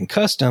pagan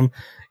custom,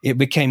 it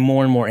became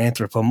more and more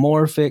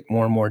anthropomorphic,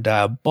 more and more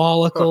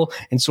diabolical,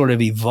 and sort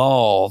of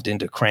evolved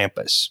into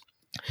Krampus.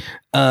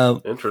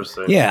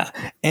 Interesting. Yeah.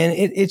 And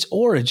its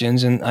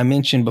origins, and I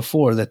mentioned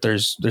before that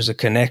there's a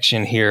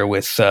connection here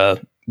with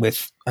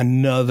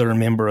another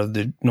member of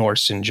the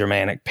Norse and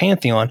Germanic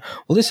pantheon.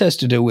 Well, this has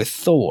to do with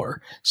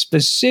Thor,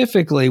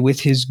 specifically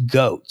with his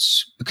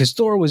goats, because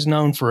Thor was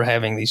known for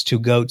having these 2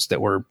 goats that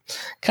were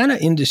kind of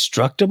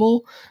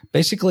indestructible.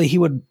 Basically, he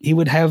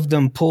would have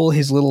them pull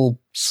his little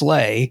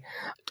sleigh,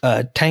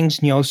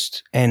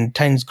 Tangsnjost and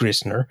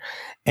Tangsgrisner,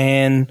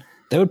 and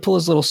they would pull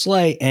his little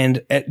sleigh.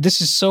 And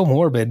this is so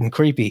morbid and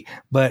creepy,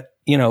 but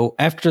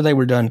after they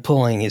were done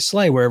pulling his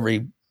sleigh, wherever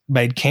he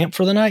made camp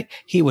for the night,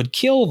 he would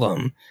kill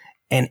them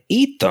and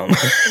eat them.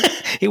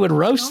 He would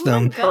roast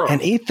them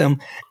and eat them,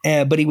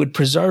 but he would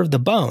preserve the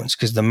bones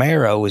because the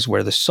marrow is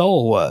where the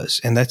soul was.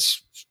 And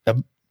that's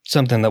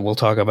something that we'll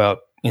talk about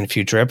in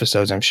future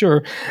episodes, I'm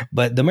sure.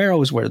 But the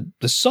marrow is where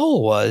the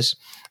soul was.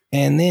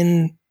 And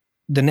then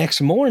the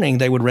next morning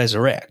they would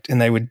resurrect and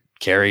they would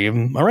carry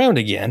him around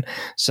again.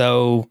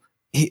 So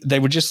they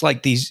were just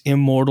like these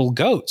immortal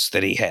goats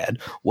that he had.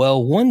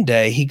 Well, one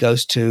day he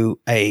goes to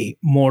a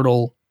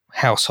mortal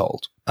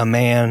household, a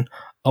man,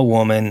 a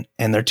woman,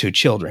 and their 2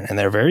 children, and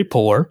they're very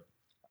poor.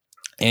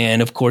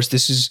 And of course,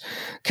 this is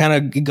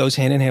kind of goes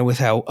hand in hand with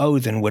how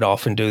Odin would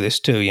often do this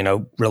too,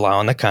 rely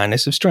on the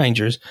kindness of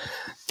strangers.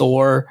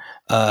 Thor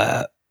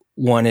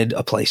wanted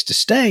a place to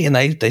stay, and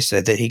they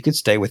said that he could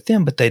stay with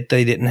them, but they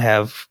didn't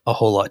have a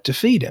whole lot to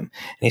feed him.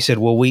 And he said,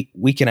 well,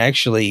 we can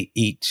actually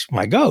eat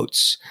my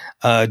goats.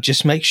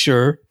 Just make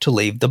sure to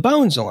leave the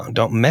bones alone.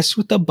 Don't mess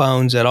with the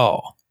bones at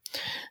all.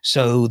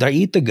 So they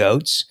eat the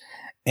goats.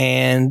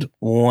 And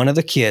one of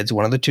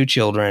the 2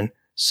 children,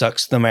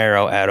 sucks the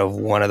marrow out of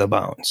one of the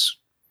bones.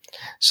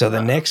 So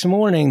the next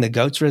morning, the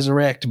goats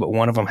resurrect, but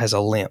one of them has a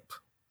limp.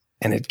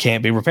 And it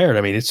can't be repaired.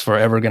 I mean, it's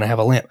forever going to have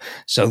a limp.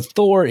 So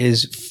Thor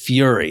is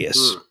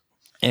furious.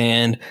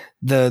 And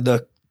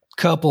the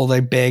couple, they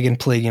beg and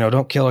plead,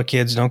 don't kill our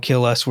kids, don't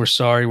kill us, we're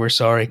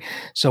sorry.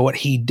 So what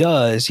he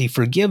does, he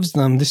forgives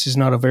them. This is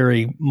not a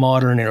very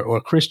modern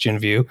or Christian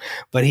view,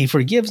 but he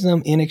forgives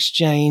them in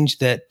exchange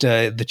that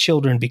the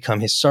children become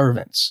his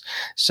servants.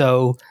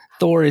 So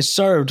Thor is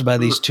served by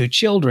these two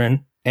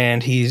children,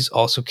 and he's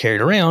also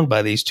carried around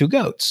by these two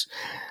goats.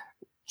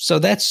 So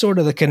that's sort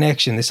of the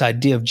connection, this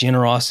idea of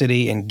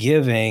generosity and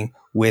giving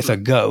with a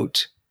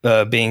goat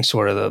being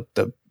sort of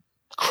the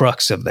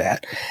crux of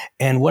that.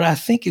 And what I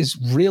think is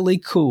really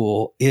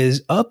cool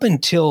is up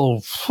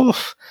until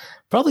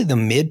probably the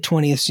mid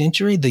 20th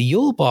century, the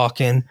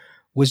Yulebakken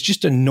was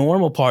just a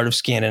normal part of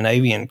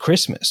Scandinavian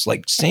Christmas.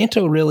 Like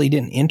Santa really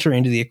didn't enter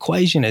into the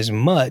equation as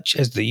much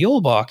as the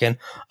Yulebakken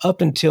up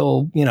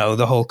until,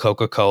 the whole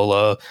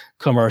Coca-Cola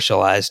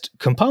commercialized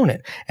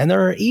component. And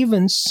there are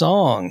even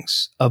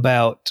songs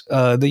about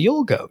the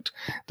Yule goat.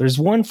 There's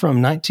one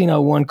from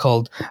 1901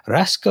 called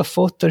Raska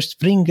Fotter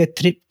Springa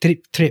Trip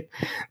Trip Trip.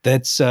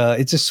 That's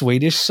it's a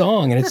Swedish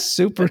song, and it's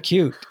super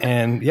cute.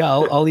 And yeah,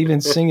 I'll even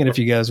sing it if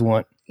you guys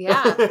want.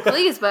 Yeah,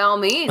 please, by all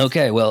means.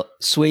 Okay, well,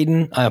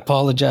 Sweden, I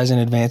apologize in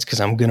advance because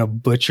I'm going to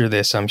butcher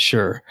this, I'm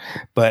sure.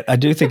 But I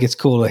do think it's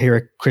cool to hear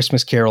a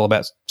Christmas carol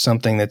about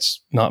something that's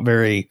not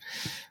very,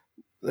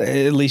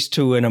 at least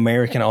to an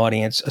American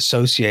audience,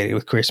 associated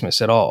with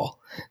Christmas at all.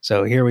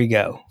 So here we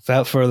go.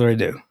 Without further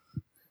ado.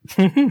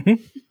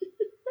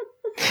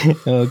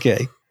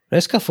 Okay.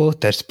 Raska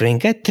fotar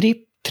springa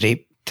tripp,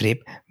 tripp, tripp.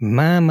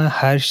 Mamma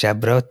harsha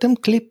bråttom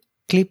klipp,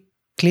 klipp,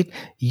 klipp.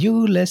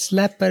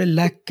 Julesläppar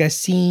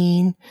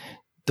lackasin.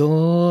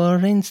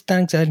 Dörren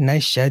stansar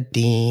näsha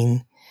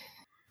din.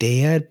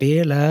 Det är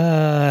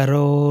belar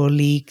och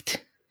likt.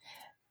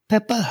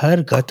 Peppa har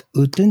gått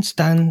utan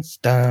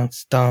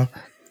stan.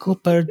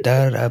 Koppar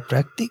där är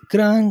praktiskt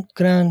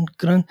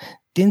grann.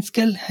 Den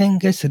skall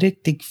hängas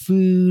riktigt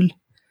ful.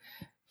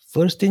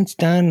 Först den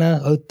stanna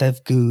utav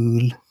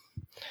gul.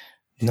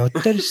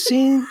 Nötter,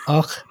 sin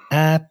och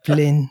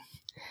äpplen.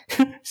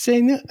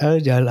 Sen nu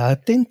är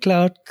laten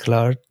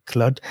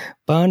klart.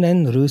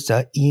 Barnen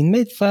rusar in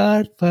med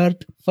fart.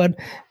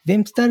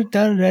 Vem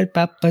startar är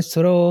pappas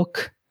rock?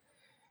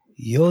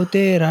 Jo,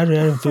 det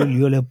är full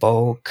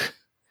julebok.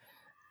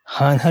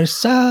 Han har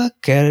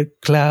saker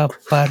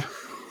klappar.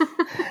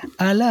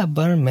 Alla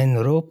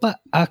barnen ropar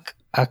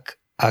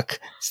ack.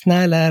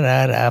 Snälla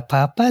rara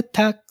pappa,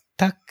 tack.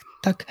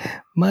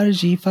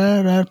 Margie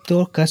farar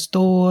torka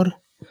står.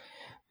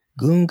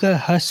 Gunga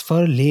has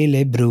för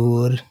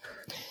lillebror.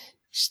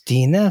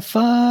 Stina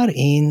far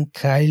in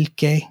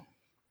kalke.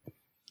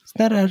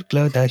 Snarare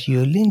glada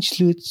julen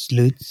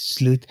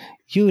slut.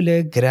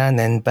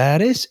 Julegranen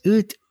bäres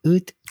ut.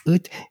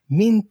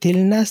 Min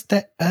till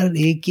nästa är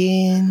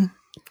igen.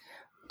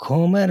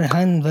 Kommer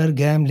han vår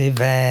gamle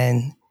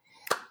vän.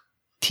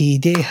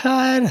 Tidigt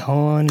har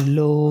hon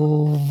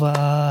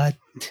lovat.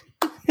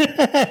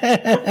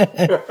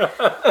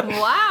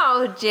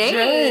 Wow,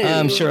 James.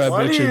 I'm sure I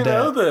Why do butchered you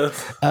know that.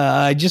 this?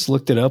 I just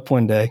looked it up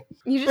one day.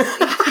 You just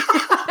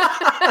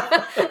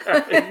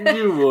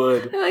You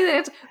would.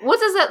 What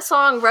does that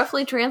song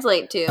roughly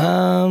translate to?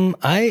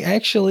 I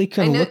actually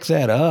can look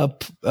that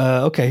up.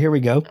 Okay, here we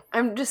go.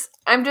 I'm just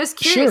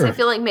curious. Sure. I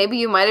feel like maybe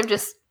you might have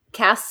just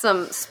cast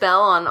some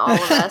spell on all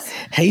of us.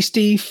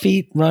 Hasty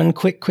feet run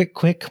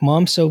quick.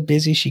 Mom's so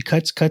busy she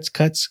cuts.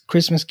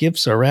 Christmas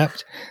gifts are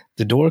wrapped.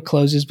 The door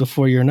closes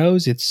before your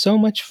nose. It's so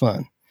much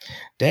fun.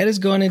 Dad has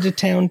gone into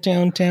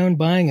town,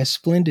 buying a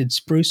splendid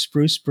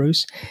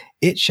spruce.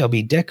 It shall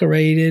be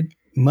decorated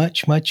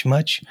much.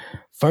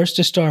 First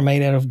a star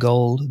made out of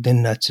gold,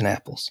 then nuts and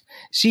apples.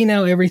 See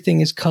now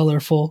everything is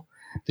colorful.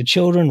 The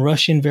children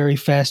rush in very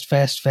fast.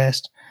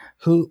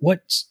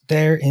 What's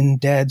there in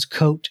Dad's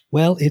coat?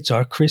 Well, it's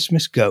our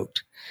Christmas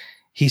goat.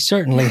 He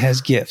certainly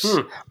has gifts.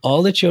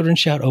 All the children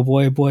shout, oh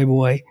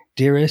boy,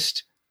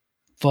 dearest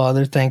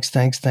Father,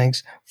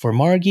 thanks. For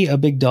Margie, a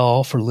big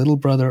doll. For little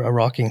brother, a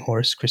rocking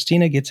horse.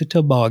 Christina gets a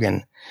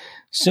toboggan.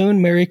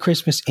 Soon, Merry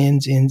Christmas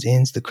ends.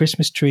 The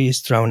Christmas tree is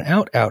thrown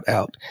out.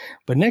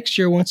 But next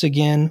year, once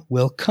again,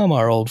 will come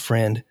our old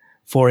friend,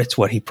 for it's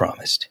what he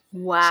promised.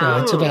 Wow.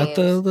 So it's about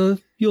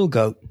the Yule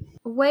goat.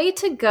 Way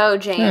to go,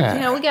 James.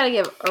 Yeah. We got to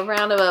give a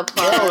round of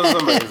applause That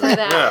was amazing. for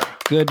that. Yeah.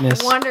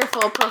 Goodness.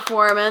 Wonderful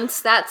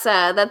performance.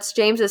 That's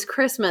James's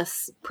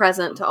Christmas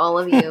present to all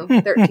of you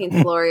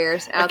 13th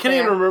Flooriers out I can't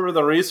there. even remember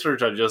the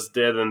research I just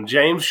did, and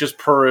James just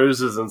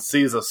peruses and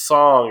sees a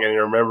song and he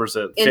remembers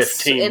it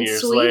 15 in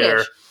years Swedish.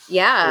 later.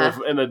 Yeah.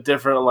 In a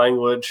different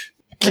language.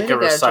 He Way to can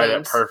go, recite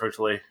James. it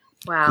perfectly.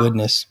 Wow.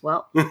 Goodness.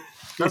 Well,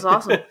 that's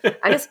awesome.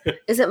 I guess,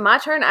 is it my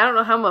turn? I don't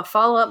know how I'm going to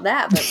follow up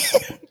that,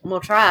 but we'll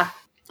try.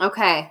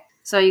 Okay.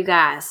 So you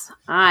guys,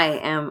 I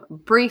am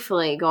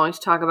briefly going to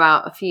talk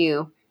about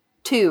two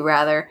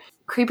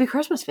creepy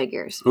Christmas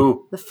figures.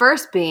 Ooh. The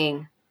first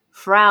being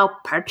Frau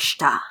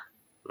Perchta,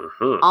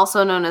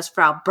 also known as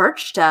Frau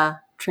Berchta,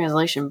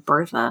 translation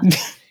Bertha.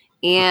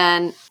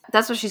 And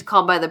that's what she's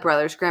called by the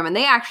Brothers Grimm. And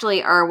they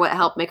actually are what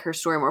helped make her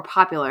story more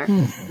popular.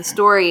 It's the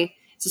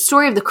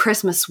story of the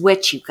Christmas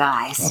witch, you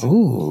guys.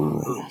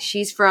 Ooh.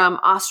 She's from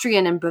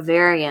Austrian and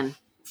Bavarian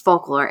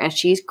folklore, and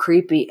she's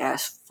creepy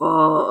as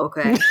fuck.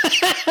 Okay,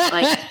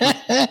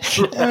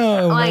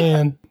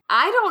 man.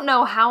 I don't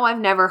know how I've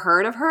never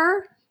heard of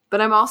her,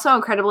 but I'm also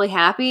incredibly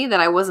happy that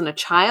I wasn't a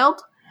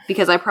child,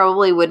 because I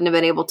probably wouldn't have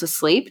been able to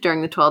sleep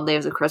during the 12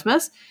 days of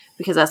Christmas,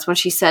 because that's when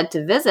she said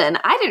to visit. And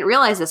I didn't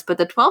realize this, but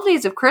the 12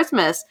 days of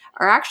Christmas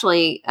are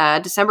actually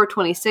December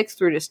 26th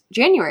through to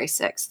January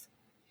 6th,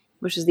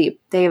 which is the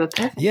day of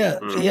Epiphany. Yeah.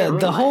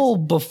 The whole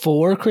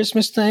before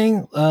Christmas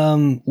thing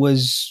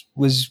was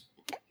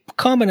a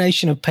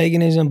combination of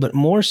paganism, but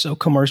more so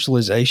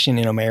commercialization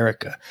in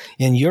America.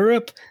 In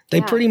Europe,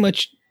 they pretty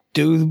much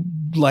do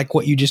like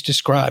what you just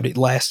described. It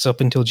lasts up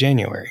until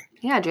January.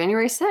 Yeah,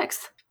 January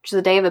 6th, which is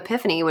the day of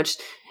Epiphany, which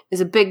is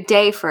a big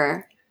day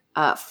for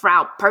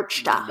Frau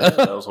Perchta.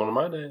 That was one of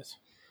my days.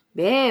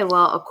 Yeah,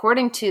 well,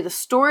 according to the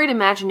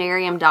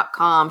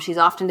storiedimaginarium.com, she's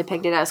often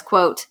depicted as,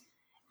 quote,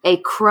 a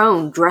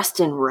crone dressed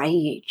in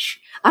rage.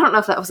 I don't know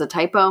if that was a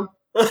typo.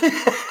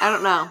 I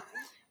don't know.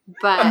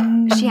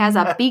 But she has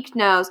a beaked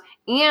nose,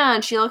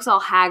 and she looks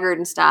all haggard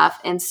and stuff.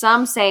 And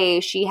some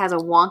say she has a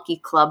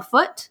wonky club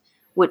foot,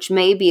 which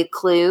may be a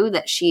clue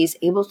that she's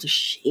able to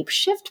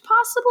shapeshift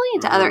possibly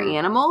into other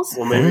animals.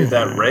 Well, maybe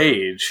that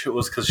rage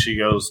was because she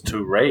goes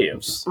to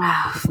raves.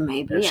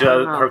 Maybe. And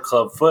her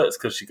club foot is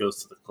because she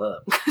goes to the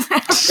club.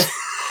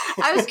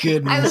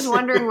 I was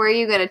wondering where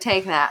you're going to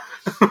take that.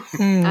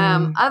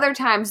 Other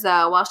times,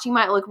 though, while she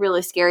might look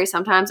really scary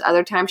sometimes,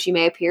 other times she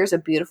may appear as a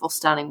beautiful,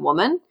 stunning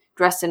woman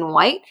dressed in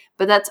white,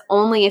 but that's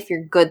only if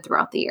you're good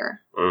throughout the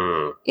year.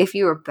 If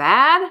you are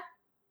bad,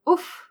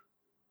 oof.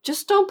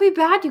 Just don't be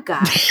bad, you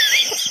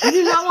guys. I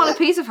do not want a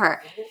piece of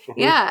her.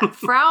 Yeah,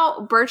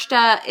 Frau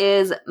Berchta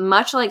is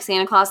much like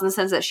Santa Claus in the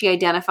sense that she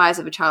identifies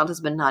if a child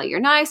has been naughty or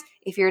nice.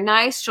 If you're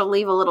nice, she'll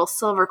leave a little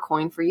silver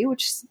coin for you,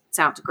 which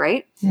sounds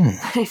great.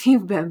 But if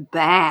you've been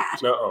bad,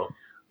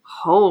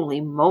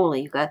 holy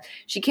moly, you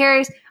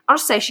guys. I'll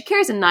just say, she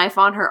carries a knife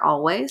on her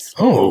always.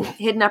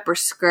 Hidden up her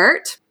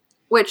skirt,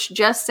 which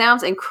just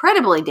sounds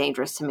incredibly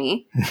dangerous to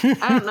me.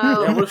 I don't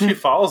know. Yeah, what if she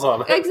falls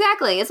on it?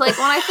 Exactly. It's like,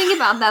 when I think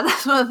about that,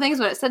 that's one of the things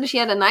when it said she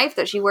had a knife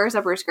that she wears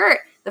up her skirt,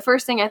 the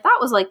first thing I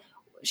thought was like,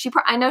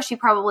 I know she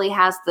probably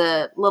has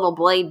the little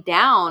blade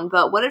down,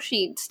 but what if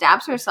she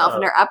stabs herself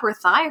in her upper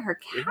thigh or her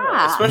calf?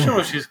 Yeah, especially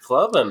when she's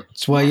clubbing.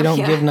 That's why you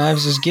don't give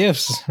knives as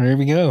gifts. There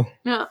we go.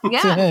 Yeah,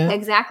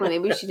 exactly.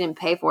 Maybe she didn't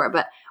pay for it,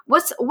 but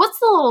what's the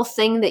little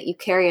thing that you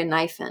carry a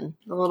knife in?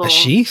 A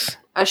sheath?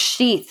 A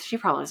sheath. She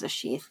probably has a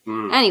sheath.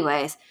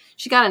 Anyways,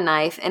 she got a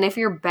knife, and if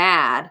you're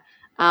bad,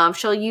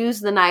 she'll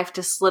use the knife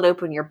to slit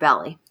open your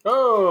belly.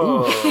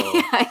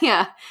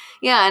 Yeah.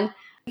 And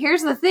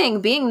here's the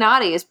thing: being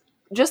naughty is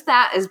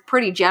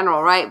pretty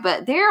general, right?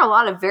 But there are a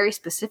lot of very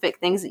specific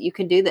things that you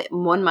can do that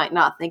one might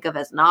not think of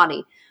as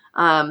naughty,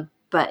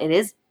 but it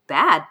is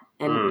bad.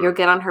 And you'll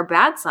get on her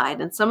bad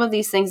side. And some of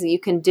these things that you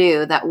can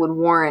do that would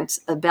warrant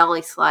a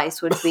belly slice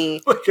would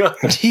be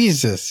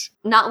Jesus.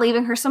 Not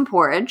leaving her some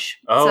porridge.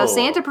 So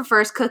Santa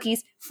prefers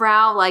cookies.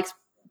 Frau likes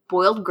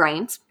boiled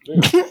grains.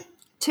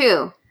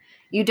 2,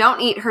 you don't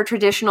eat her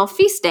traditional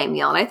feast day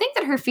meal. And I think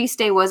that her feast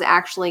day was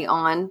actually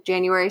on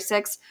January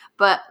 6th.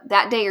 But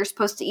that day you're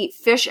supposed to eat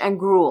fish and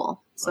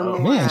gruel. So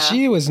man,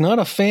 she was not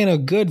a fan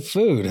of good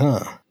food,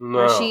 huh?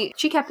 No.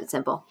 She kept it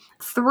simple.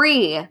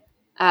 3,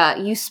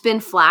 you spin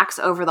flax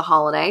over the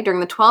holiday.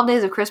 During the 12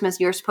 days of Christmas,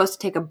 you're supposed to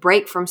take a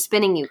break from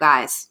spinning, you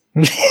guys.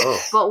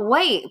 But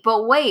wait.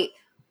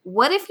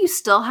 What if you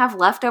still have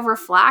leftover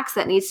flax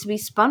that needs to be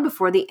spun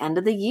before the end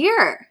of the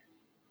year?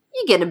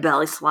 You get a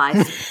belly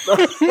slice. 4,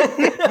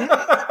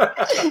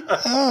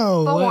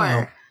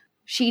 wow.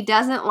 She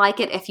doesn't like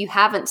it if you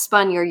haven't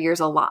spun your year's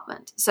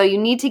allotment. So you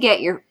need to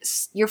get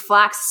your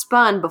flax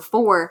spun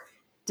before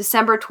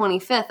December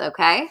 25th,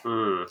 okay?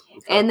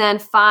 And then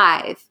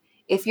 5,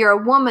 if you're a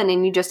woman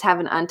and you just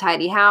have an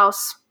untidy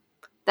house,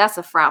 that's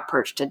a Frau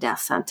Perchta death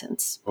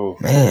sentence. Oh,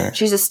 man.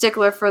 She's a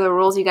stickler for the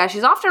rules, you guys.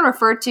 She's often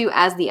referred to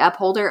as the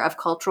upholder of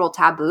cultural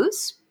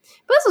taboos.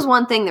 But this is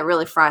one thing that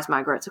really fries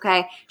my grits,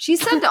 okay?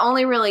 She's said to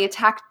only really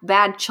attack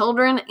bad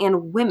children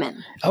and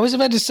women. I was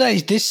about to say,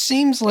 this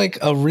seems like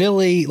a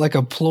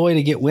ploy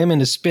to get women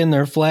to spin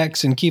their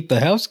flax and keep the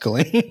house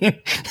clean.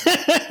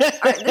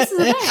 This is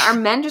the thing. Are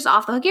men just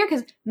off the hook here?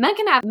 Because men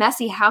can have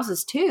messy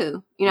houses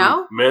too, you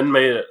know? Men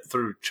made it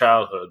through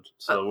childhood,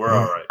 so we're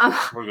all right.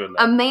 We're good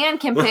now. A man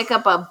can pick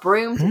up a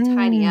broom to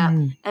tidy up.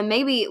 And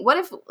maybe, what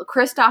if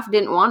Christoph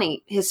didn't want to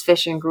eat his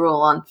fish and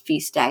gruel on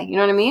feast day? You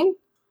know what I mean?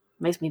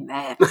 Makes me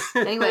mad.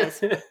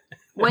 Anyways,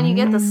 when you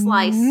get the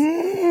slice,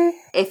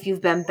 if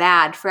you've been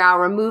bad, Frau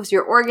removes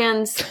your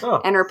organs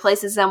and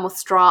replaces them with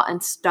straw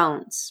and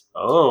stones.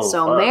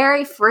 So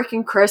Merry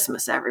freaking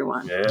Christmas,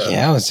 everyone.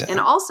 Yeah. And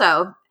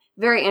also,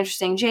 very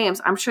interesting,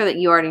 James, I'm sure that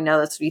you already know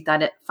this, you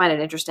find it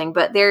interesting,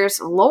 but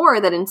there's lore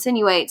that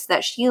insinuates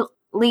that she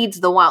leads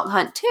the wild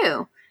hunt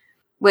too,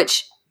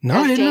 which,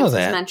 I didn't know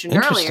that. Mentioned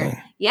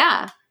earlier.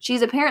 Yeah.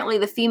 She's apparently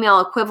the female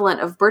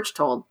equivalent of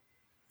Berchtold,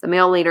 the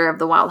male leader of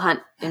the wild hunt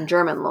in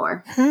German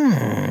lore.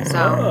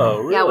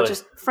 Really? Yeah, which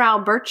is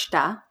Frau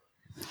Berchta,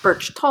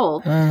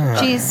 Berchtold.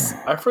 She's...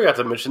 I forgot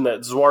to mention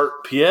that Zwart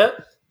Piet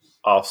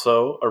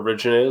also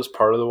originated as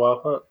part of the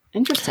Wild Hunt.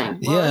 Interesting.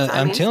 Yeah,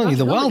 I'm telling you,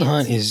 the Wild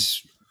Hunt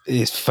is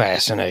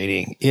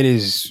fascinating. It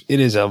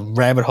is a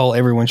rabbit hole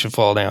everyone should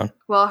fall down.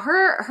 Well,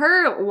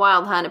 her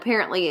Wild Hunt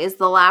apparently is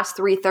the last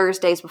 3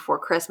 Thursdays before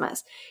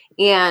Christmas.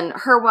 And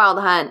her Wild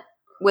Hunt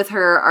with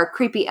her are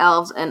creepy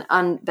elves and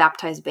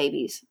unbaptized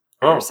babies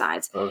on her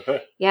sides.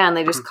 Okay. Yeah, and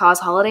they just cause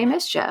holiday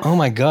mischief. Oh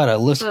my God, I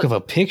looked up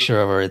a picture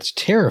of her. It's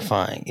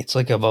terrifying. It's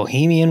like a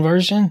bohemian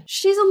version.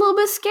 She's a little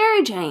bit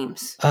scary,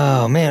 James.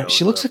 Oh man,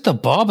 she looks like the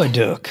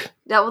Babadook.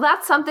 Yeah, well,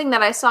 that's something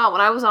that I saw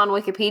when I was on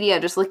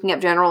Wikipedia, just looking up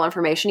general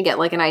information to get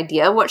like an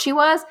idea of what she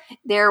was.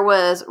 There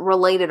was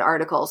related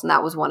articles, and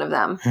that was one of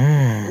them.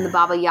 And the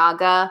Baba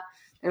Yaga,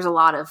 there's a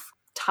lot of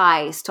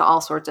ties to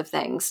all sorts of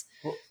things.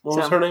 What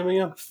was her name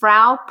again?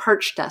 Frau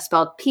Perchta,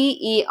 spelled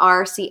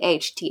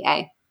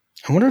Perchta.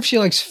 I wonder if she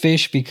likes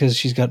fish because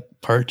she's got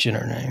perch in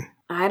her name.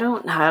 I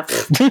don't know,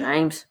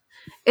 James.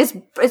 It's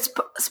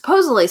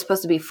supposedly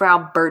supposed to be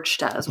Frau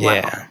Berchta as well.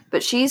 Yeah.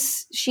 But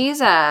she's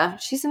an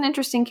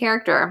interesting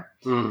character.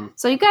 Mm.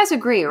 So you guys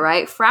agree,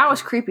 right? Frau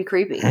is creepy.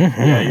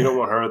 Mm-hmm. Yeah, you don't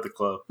want her at the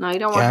club. No, you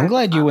don't want her. I'm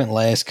glad you went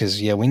last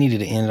because we needed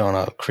to end on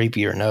a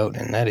creepier note,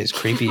 and that is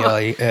creepy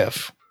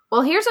AF.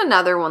 Well, here's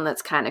another one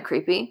that's kind of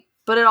creepy,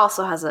 but it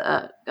also has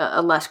a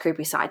less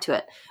creepy side to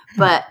it.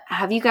 But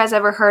have you guys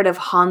ever heard of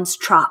Hans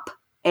Trapp,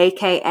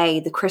 a.k.a.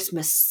 the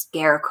Christmas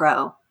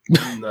Scarecrow?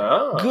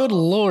 No. Good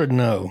Lord,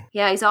 no.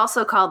 Yeah, he's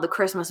also called the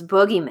Christmas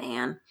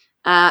Boogeyman.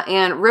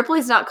 And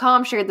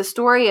Ripley's.com shared the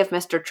story of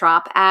Mr.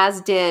 Trapp, as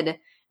did,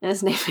 and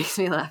his name makes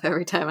me laugh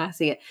every time I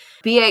see it,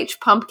 BH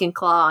Pumpkin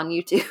Claw on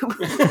YouTube.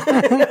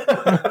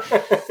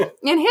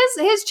 And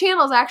his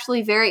channel is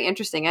actually very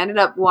interesting. I ended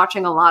up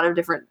watching a lot of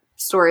different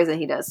stories that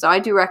he does, so I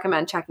do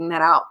recommend checking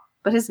that out.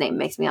 But his name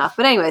makes me laugh.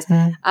 But anyways,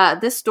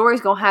 this story's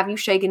going to have you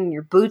shaking in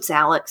your boots,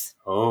 Alex.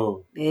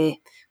 Oh.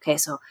 Okay,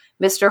 so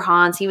Mr.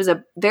 Hans, he was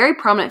a very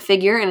prominent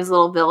figure in his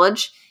little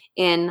village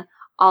in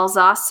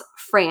Alsace,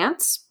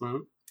 France,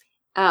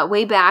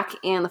 way back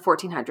in the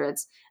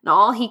 1400s. And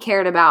all he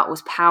cared about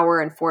was power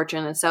and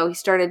fortune. And so he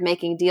started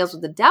making deals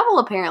with the devil,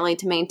 apparently,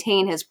 to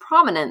maintain his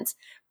prominence.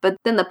 But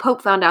then the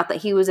Pope found out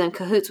that he was in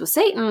cahoots with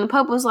Satan. And the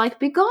Pope was like,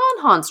 "Begone,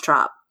 Hans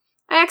Trapp.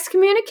 I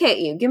excommunicate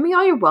you. Give me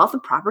all your wealth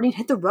and property and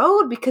hit the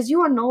road because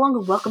you are no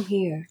longer welcome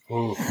here."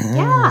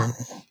 Yeah.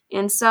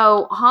 And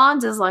so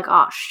Hans is like,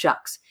 "Oh,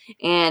 shucks."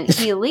 And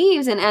he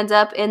leaves and ends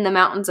up in the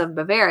mountains of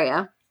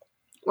Bavaria,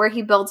 where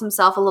he builds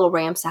himself a little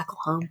ramshackle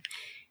home.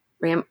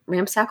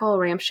 Ramshackle.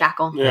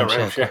 Yeah,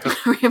 ramshackle.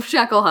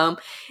 Ramshackle home.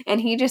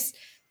 And he just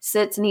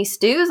sits and he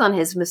stews on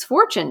his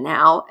misfortune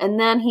now. And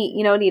then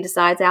he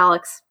decides,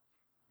 Alex,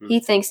 he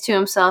thinks to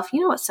himself, you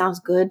know what sounds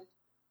good?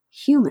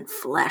 Human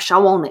flesh. I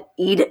want to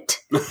eat it.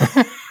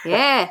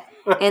 Yeah.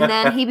 And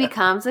then he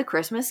becomes a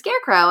Christmas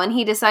Scarecrow, and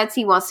he decides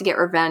he wants to get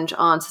revenge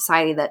on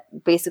society that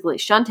basically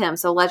shunned him.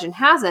 So legend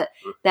has it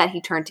that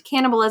he turned to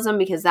cannibalism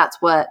because that's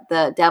what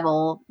the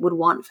devil would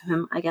want from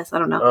him, I guess. I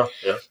don't know. Oh,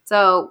 yeah.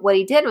 So what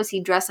he did was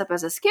he dressed up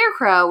as a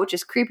scarecrow, which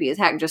is creepy as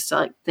heck just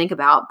to think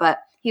about, but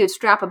he would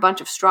strap a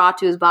bunch of straw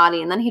to his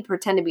body, and then he'd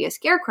pretend to be a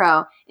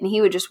scarecrow, and he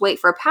would just wait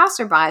for a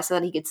passerby so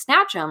that he could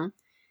snatch him.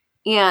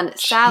 And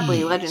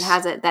sadly, legend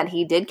has it that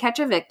he did catch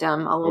a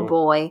victim, a little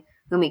boy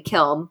whom he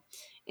killed.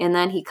 And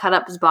then he cut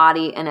up his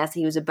body, and as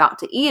he was about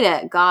to eat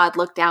it, God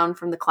looked down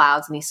from the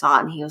clouds, and he saw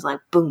it, and he was like,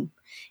 boom.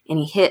 And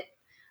he hit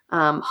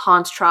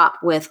Hans Trapp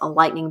with a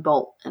lightning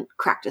bolt and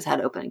cracked his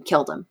head open and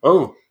killed him.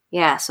 Oh.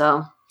 Yeah,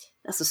 so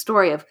that's the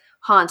story of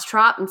Hans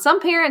Trapp. And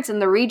some parents in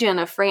the region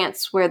of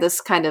France where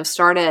this kind of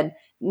started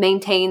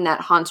maintain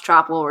that Hans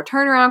Trapp will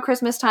return around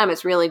Christmas time.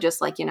 It's really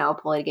just like, a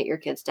ploy to get your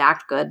kids to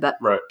act good. But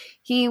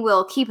he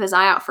will keep his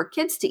eye out for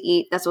kids to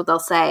eat. That's what they'll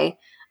say.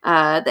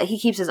 That he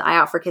keeps his eye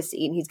out for kids to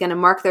eat. And he's going to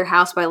mark their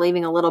house by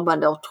leaving a little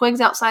bundle of twigs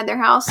outside their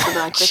house. So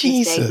that on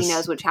Christmas Day, he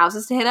knows which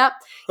houses to hit up.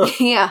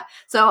 Yeah.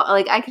 So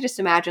I could just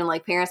imagine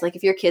parents,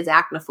 if your kid's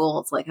acting a fool,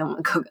 it's like,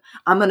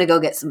 I'm going to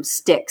go get some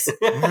sticks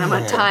and I'm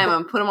going to tie them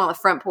and put them on the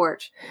front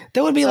porch.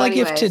 That would be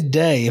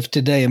if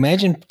today,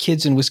 imagine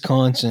kids in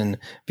Wisconsin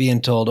being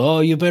told,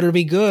 "Oh, you better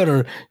be good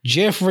or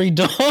Jeffrey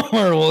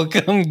Dahmer will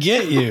come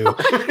get you."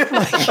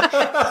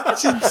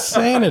 It's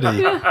insanity.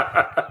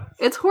 Yeah.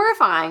 It's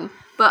horrifying.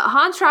 But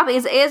Hans Trapp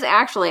is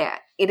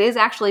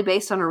actually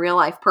based on a real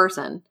life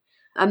person,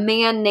 a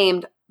man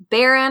named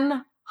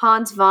Baron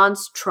Hans von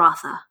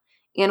Strothe.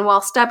 And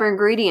while stubborn,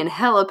 greedy, and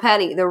hella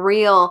petty, the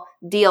real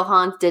deal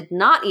Hans did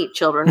not eat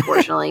children,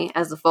 fortunately,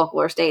 as the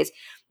folklore states.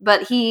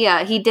 But he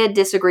did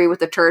disagree with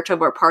the church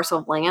over a parcel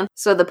of land,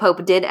 so the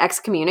Pope did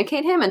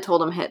excommunicate him and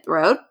told him to hit the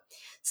road.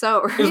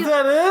 So is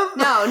that it?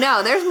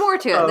 No, there's more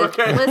to it. Oh,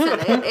 okay.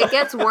 Listen, it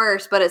gets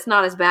worse, but it's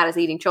not as bad as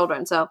eating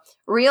children. So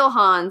real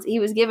Hans, he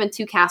was given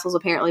 2 castles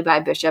apparently by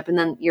a bishop, and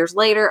then years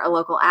later, a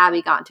local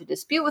abbey got into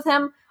dispute with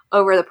him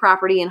over the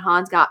property, and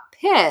Hans got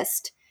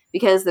pissed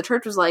because the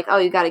church was like, "Oh,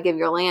 you got to give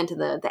your land to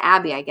the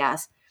abbey, I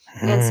guess."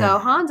 And so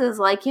Hans is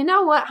like, "You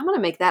know what? I'm going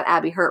to make that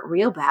abbey hurt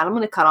real bad. I'm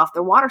going to cut off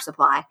their water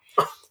supply."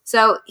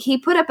 So he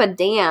put up a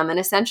dam and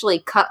essentially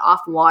cut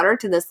off water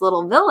to this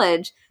little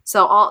village.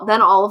 So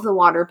all of the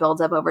water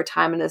builds up over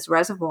time in this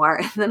reservoir,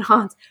 and then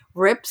Hans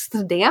rips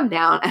the dam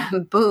down,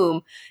 and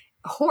boom,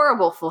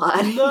 horrible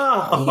flood.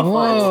 No. He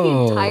floods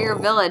the entire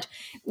village.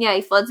 Yeah,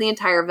 he floods the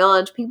entire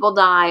village. People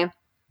die.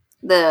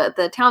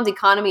 The town's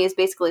economy is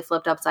basically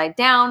flipped upside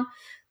down.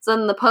 So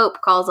then the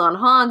Pope calls on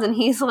Hans, and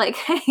he's like,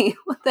 hey,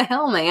 what the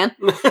hell, man?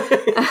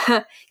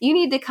 You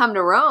need to come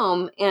to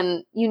Rome,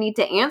 and you need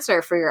to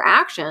answer for your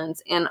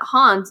actions. And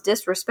Hans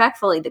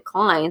disrespectfully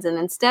declines, and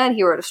instead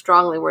he wrote a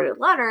strongly worded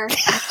letter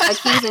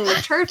accusing the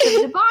church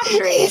of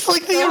debauchery. He's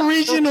like the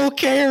original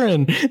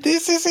Karen.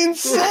 This is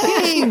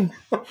insane.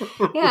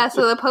 Yeah,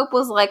 so the Pope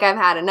was like, I've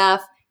had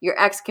enough. You're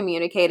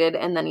excommunicated,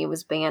 and then he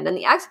was banned. And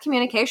the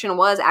excommunication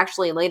was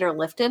actually later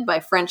lifted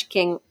by French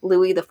King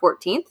Louis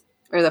XIV.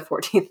 Or the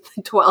 14th,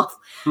 the 12th.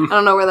 I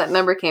don't know where that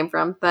number came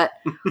from, but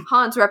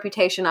Hans'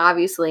 reputation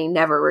obviously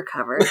never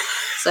recovered.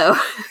 So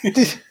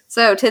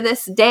to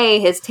this day,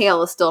 his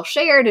tale is still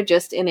shared,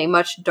 just in a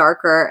much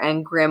darker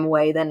and grim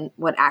way than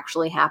what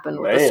actually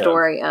happened with the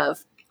story of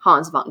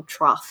Hans von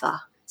Trotha.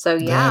 So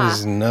yeah. That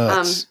is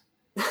nuts.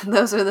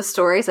 Those are the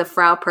stories of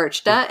Frau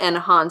Perchta and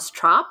Hans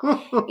Trop.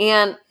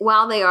 And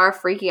while they are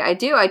freaky, I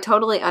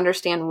totally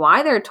understand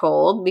why they're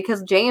told,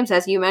 because James,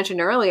 as you mentioned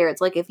earlier,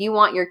 it's like if you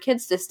want your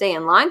kids to stay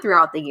in line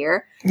throughout the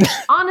year,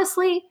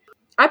 honestly,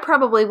 I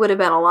probably would have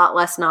been a lot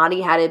less naughty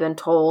had I been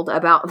told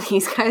about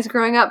these guys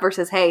growing up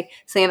versus, hey,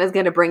 Santa's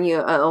going to bring you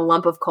a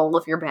lump of coal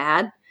if you're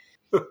bad.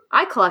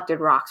 I collected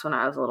rocks when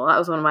I was little. That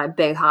was one of my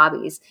big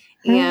hobbies.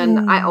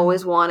 And I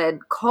always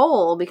wanted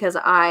coal because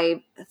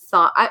I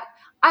thought...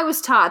 I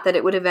was taught that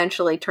it would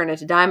eventually turn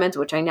into diamonds,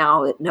 which I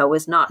now know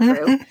is not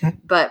true.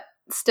 But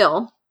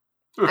still,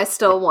 I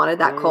still wanted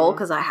that coal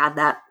because I had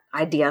that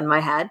idea in my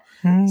head.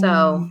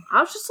 So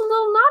I was just a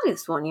little naughty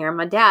this one year.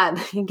 My dad,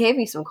 he gave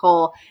me some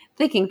coal.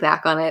 Thinking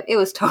back on it, it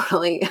was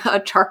totally a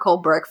charcoal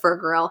brick for a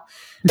grill.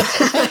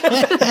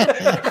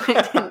 I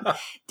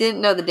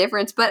didn't know the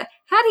difference. But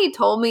had he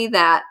told me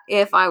that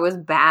if I was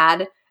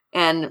bad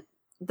and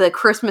the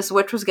Christmas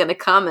witch was going to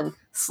come and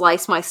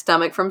slice my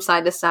stomach from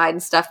side to side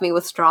and stuff me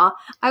with straw,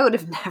 I would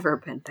have never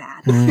been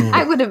bad.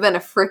 I would have been a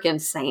freaking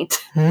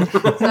saint.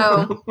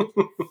 So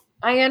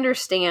I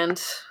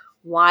understand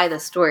why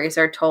the stories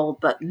are told,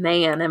 but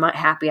man, am I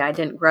happy I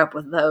didn't grow up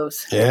with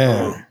those.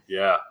 Yeah.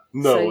 Yeah.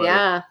 No way.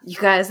 Yeah, you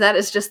guys, that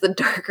is just the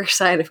darker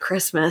side of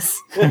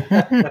Christmas.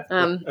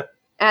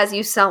 As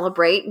you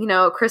celebrate,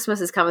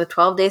 Christmas is coming. The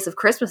 12 days of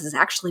Christmas is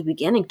actually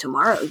beginning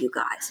tomorrow, you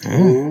guys.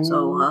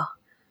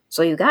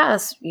 So you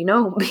guys, be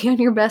on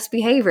your best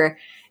behavior.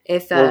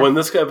 When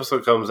this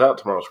episode comes out,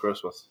 tomorrow's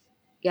Christmas.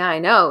 Yeah, I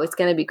know. It's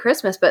going to be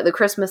Christmas, but the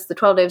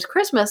 12 days of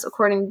Christmas,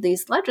 according to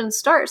these legends,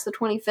 starts the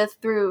 25th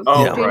through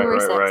January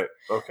 6th. Right.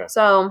 Okay.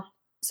 So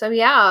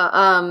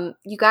yeah,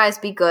 you guys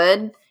be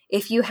good.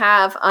 If you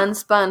have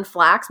unspun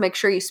flax, make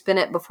sure you spin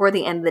it before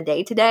the end of the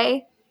day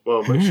today.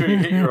 Well, make sure you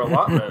hit your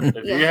allotment.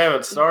 If you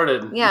haven't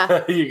started,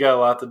 you got a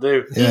lot to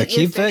do. Yeah,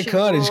 keep that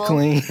cottage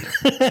clean.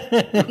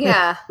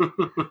 Yeah.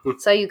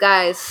 So you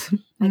guys,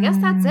 I guess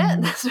that's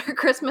it. That's our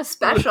Christmas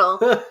special.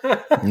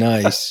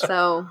 Nice.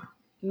 So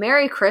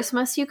Merry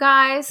Christmas, you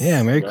guys.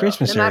 Yeah, Merry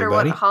Christmas, no matter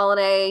everybody. what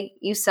holiday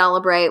you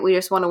celebrate, we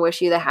just want to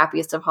wish you the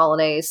happiest of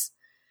holidays.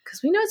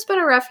 Because we know it's been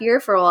a rough year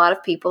for a lot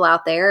of people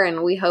out there,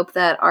 and we hope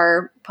that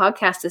our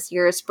podcast this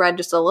year has spread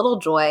just a little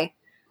joy.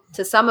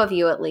 To some of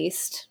you, at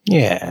least.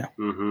 Yeah.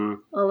 Mm-hmm.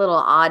 A little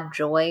odd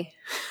joy.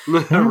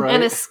 Right.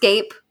 An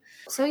escape.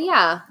 So,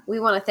 yeah,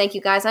 we want to thank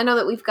you guys. I know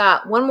that we've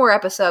got one more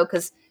episode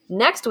because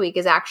next week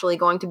is actually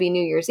going to be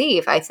New Year's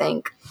Eve, I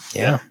think.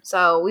 Yeah.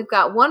 So, we've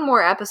got one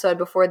more episode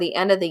before the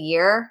end of the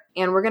year,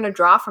 and we're going to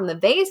draw from the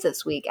vase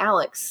this week.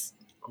 Alex,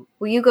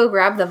 will you go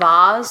grab the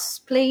vase,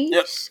 please?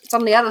 Yep. It's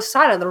on the other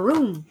side of the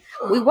room.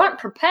 We weren't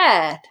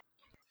prepared.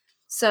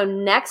 So,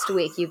 next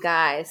week, you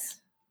guys...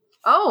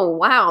 Oh,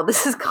 wow.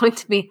 This is going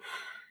to be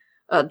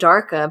a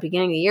dark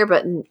beginning of the year,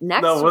 but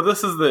next... No, well,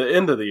 this is the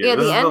end of the year. Yeah,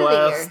 this the is end the of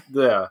last,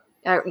 the year.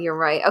 Yeah. You're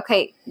right.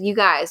 Okay, you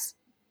guys,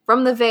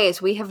 from the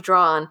vase, we have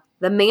drawn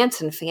the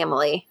Manson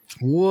family.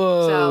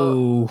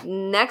 Whoa. So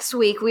next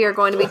week, we are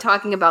going to be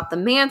talking about the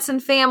Manson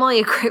family,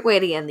 a great way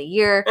to end the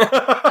year.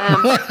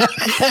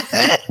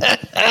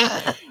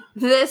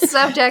 This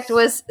subject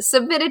was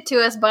submitted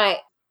to us by...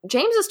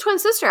 James's twin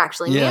sister,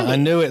 actually. Yeah, Mandy. I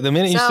knew it. The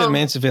minute you said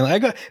Manson family, I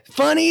got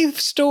funny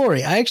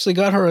story. I actually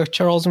got her a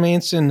Charles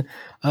Manson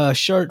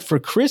shirt for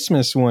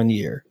Christmas one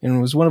year, and it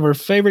was one of her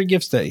favorite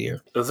gifts that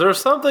year. Is there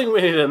something we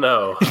need to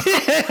know?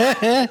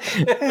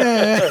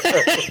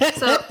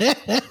 So,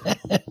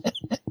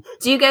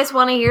 do you guys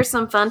want to hear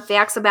some fun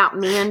facts about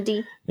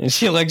Mandy? And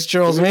she likes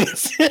Charles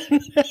Manson.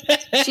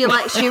 She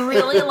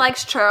really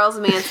likes Charles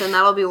Manson.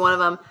 That'll be one of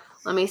them.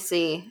 Let me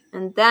see.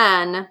 And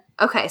then,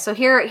 okay, so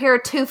here are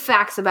two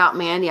facts about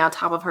Mandy on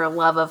top of her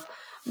love of,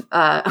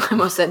 I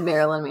almost said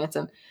Marilyn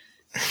Manson,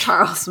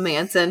 Charles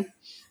Manson.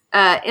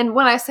 And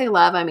when I say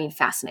love, I mean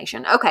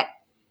fascination. Okay,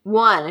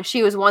 One,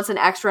 she was once an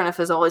extra in a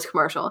Fazoli's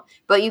commercial,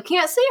 but you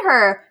can't see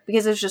her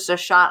because it's just a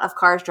shot of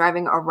cars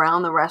driving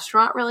around the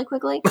restaurant really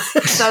quickly.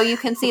 So you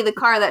can see the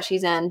car that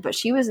she's in, but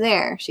she was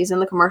there. She's in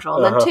the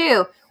commercial. And then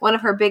two, one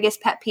of her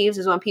biggest pet peeves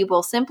is when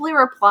people simply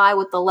reply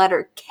with the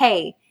letter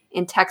K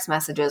in text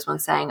messages when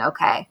saying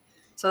okay.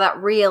 So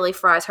that really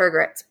fries her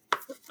grits.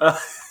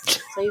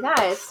 So you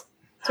guys,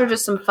 these are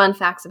just some fun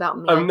facts about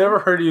me. I've never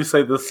heard you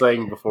say this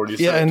saying before. You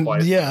said it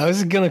twice. Yeah, I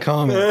was going to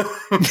comment.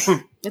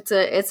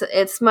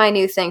 It's my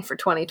new thing for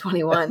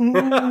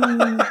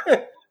 2021.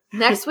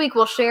 Next week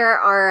we'll share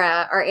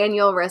our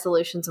annual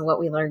resolutions and what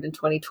we learned in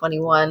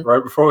 2021.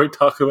 Right before we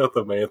talk about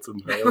the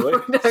Manson family.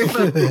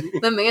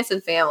 The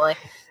Manson family.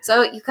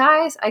 So you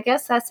guys, I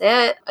guess that's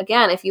it.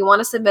 Again, if you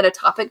want to submit a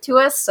topic to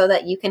us so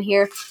that you can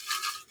hear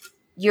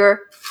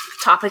your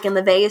topic in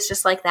the vase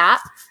just like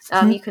that,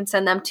 you can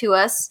send them to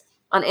us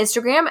on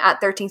Instagram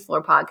at 13th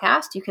Floor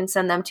Podcast. You can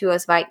send them to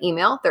us via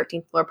email,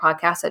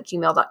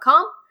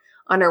 13thfloorpodcast@gmail.com.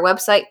 On our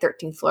website,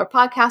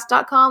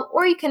 13thfloorpodcast.com,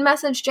 or you can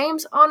message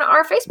James on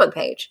our Facebook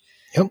page.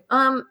 Yep.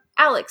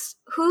 Alex,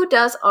 who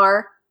does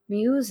our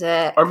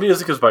music? Our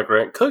music is by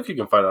Grant Cook. You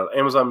can find it on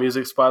Amazon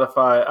Music,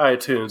 Spotify,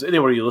 iTunes,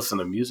 anywhere you listen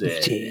to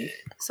music.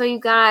 So you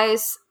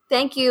guys,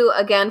 thank you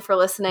again for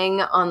listening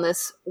on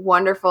this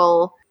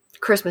wonderful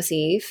Christmas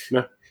Eve.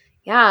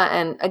 Yeah,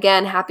 and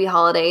again, happy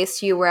holidays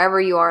to you wherever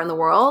you are in the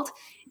world.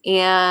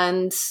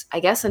 And I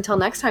guess until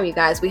next time, you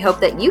guys, we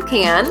hope that you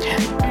can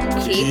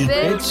keep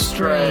it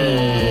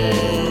strange.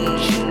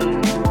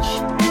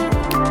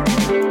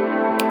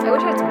 I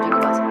wish I had some jingle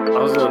bells.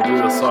 I was going to do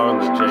the song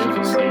that James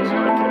was singing, but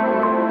I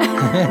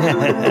can't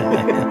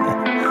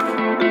remember.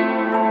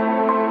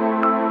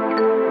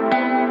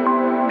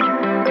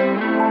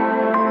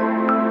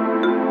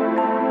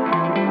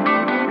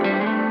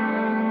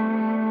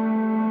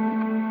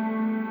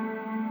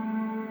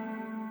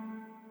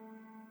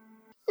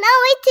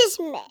 Merry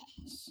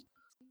Christmas.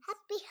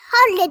 Happy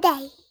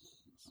holidays.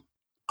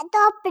 And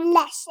God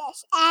bless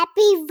us,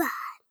 everyone.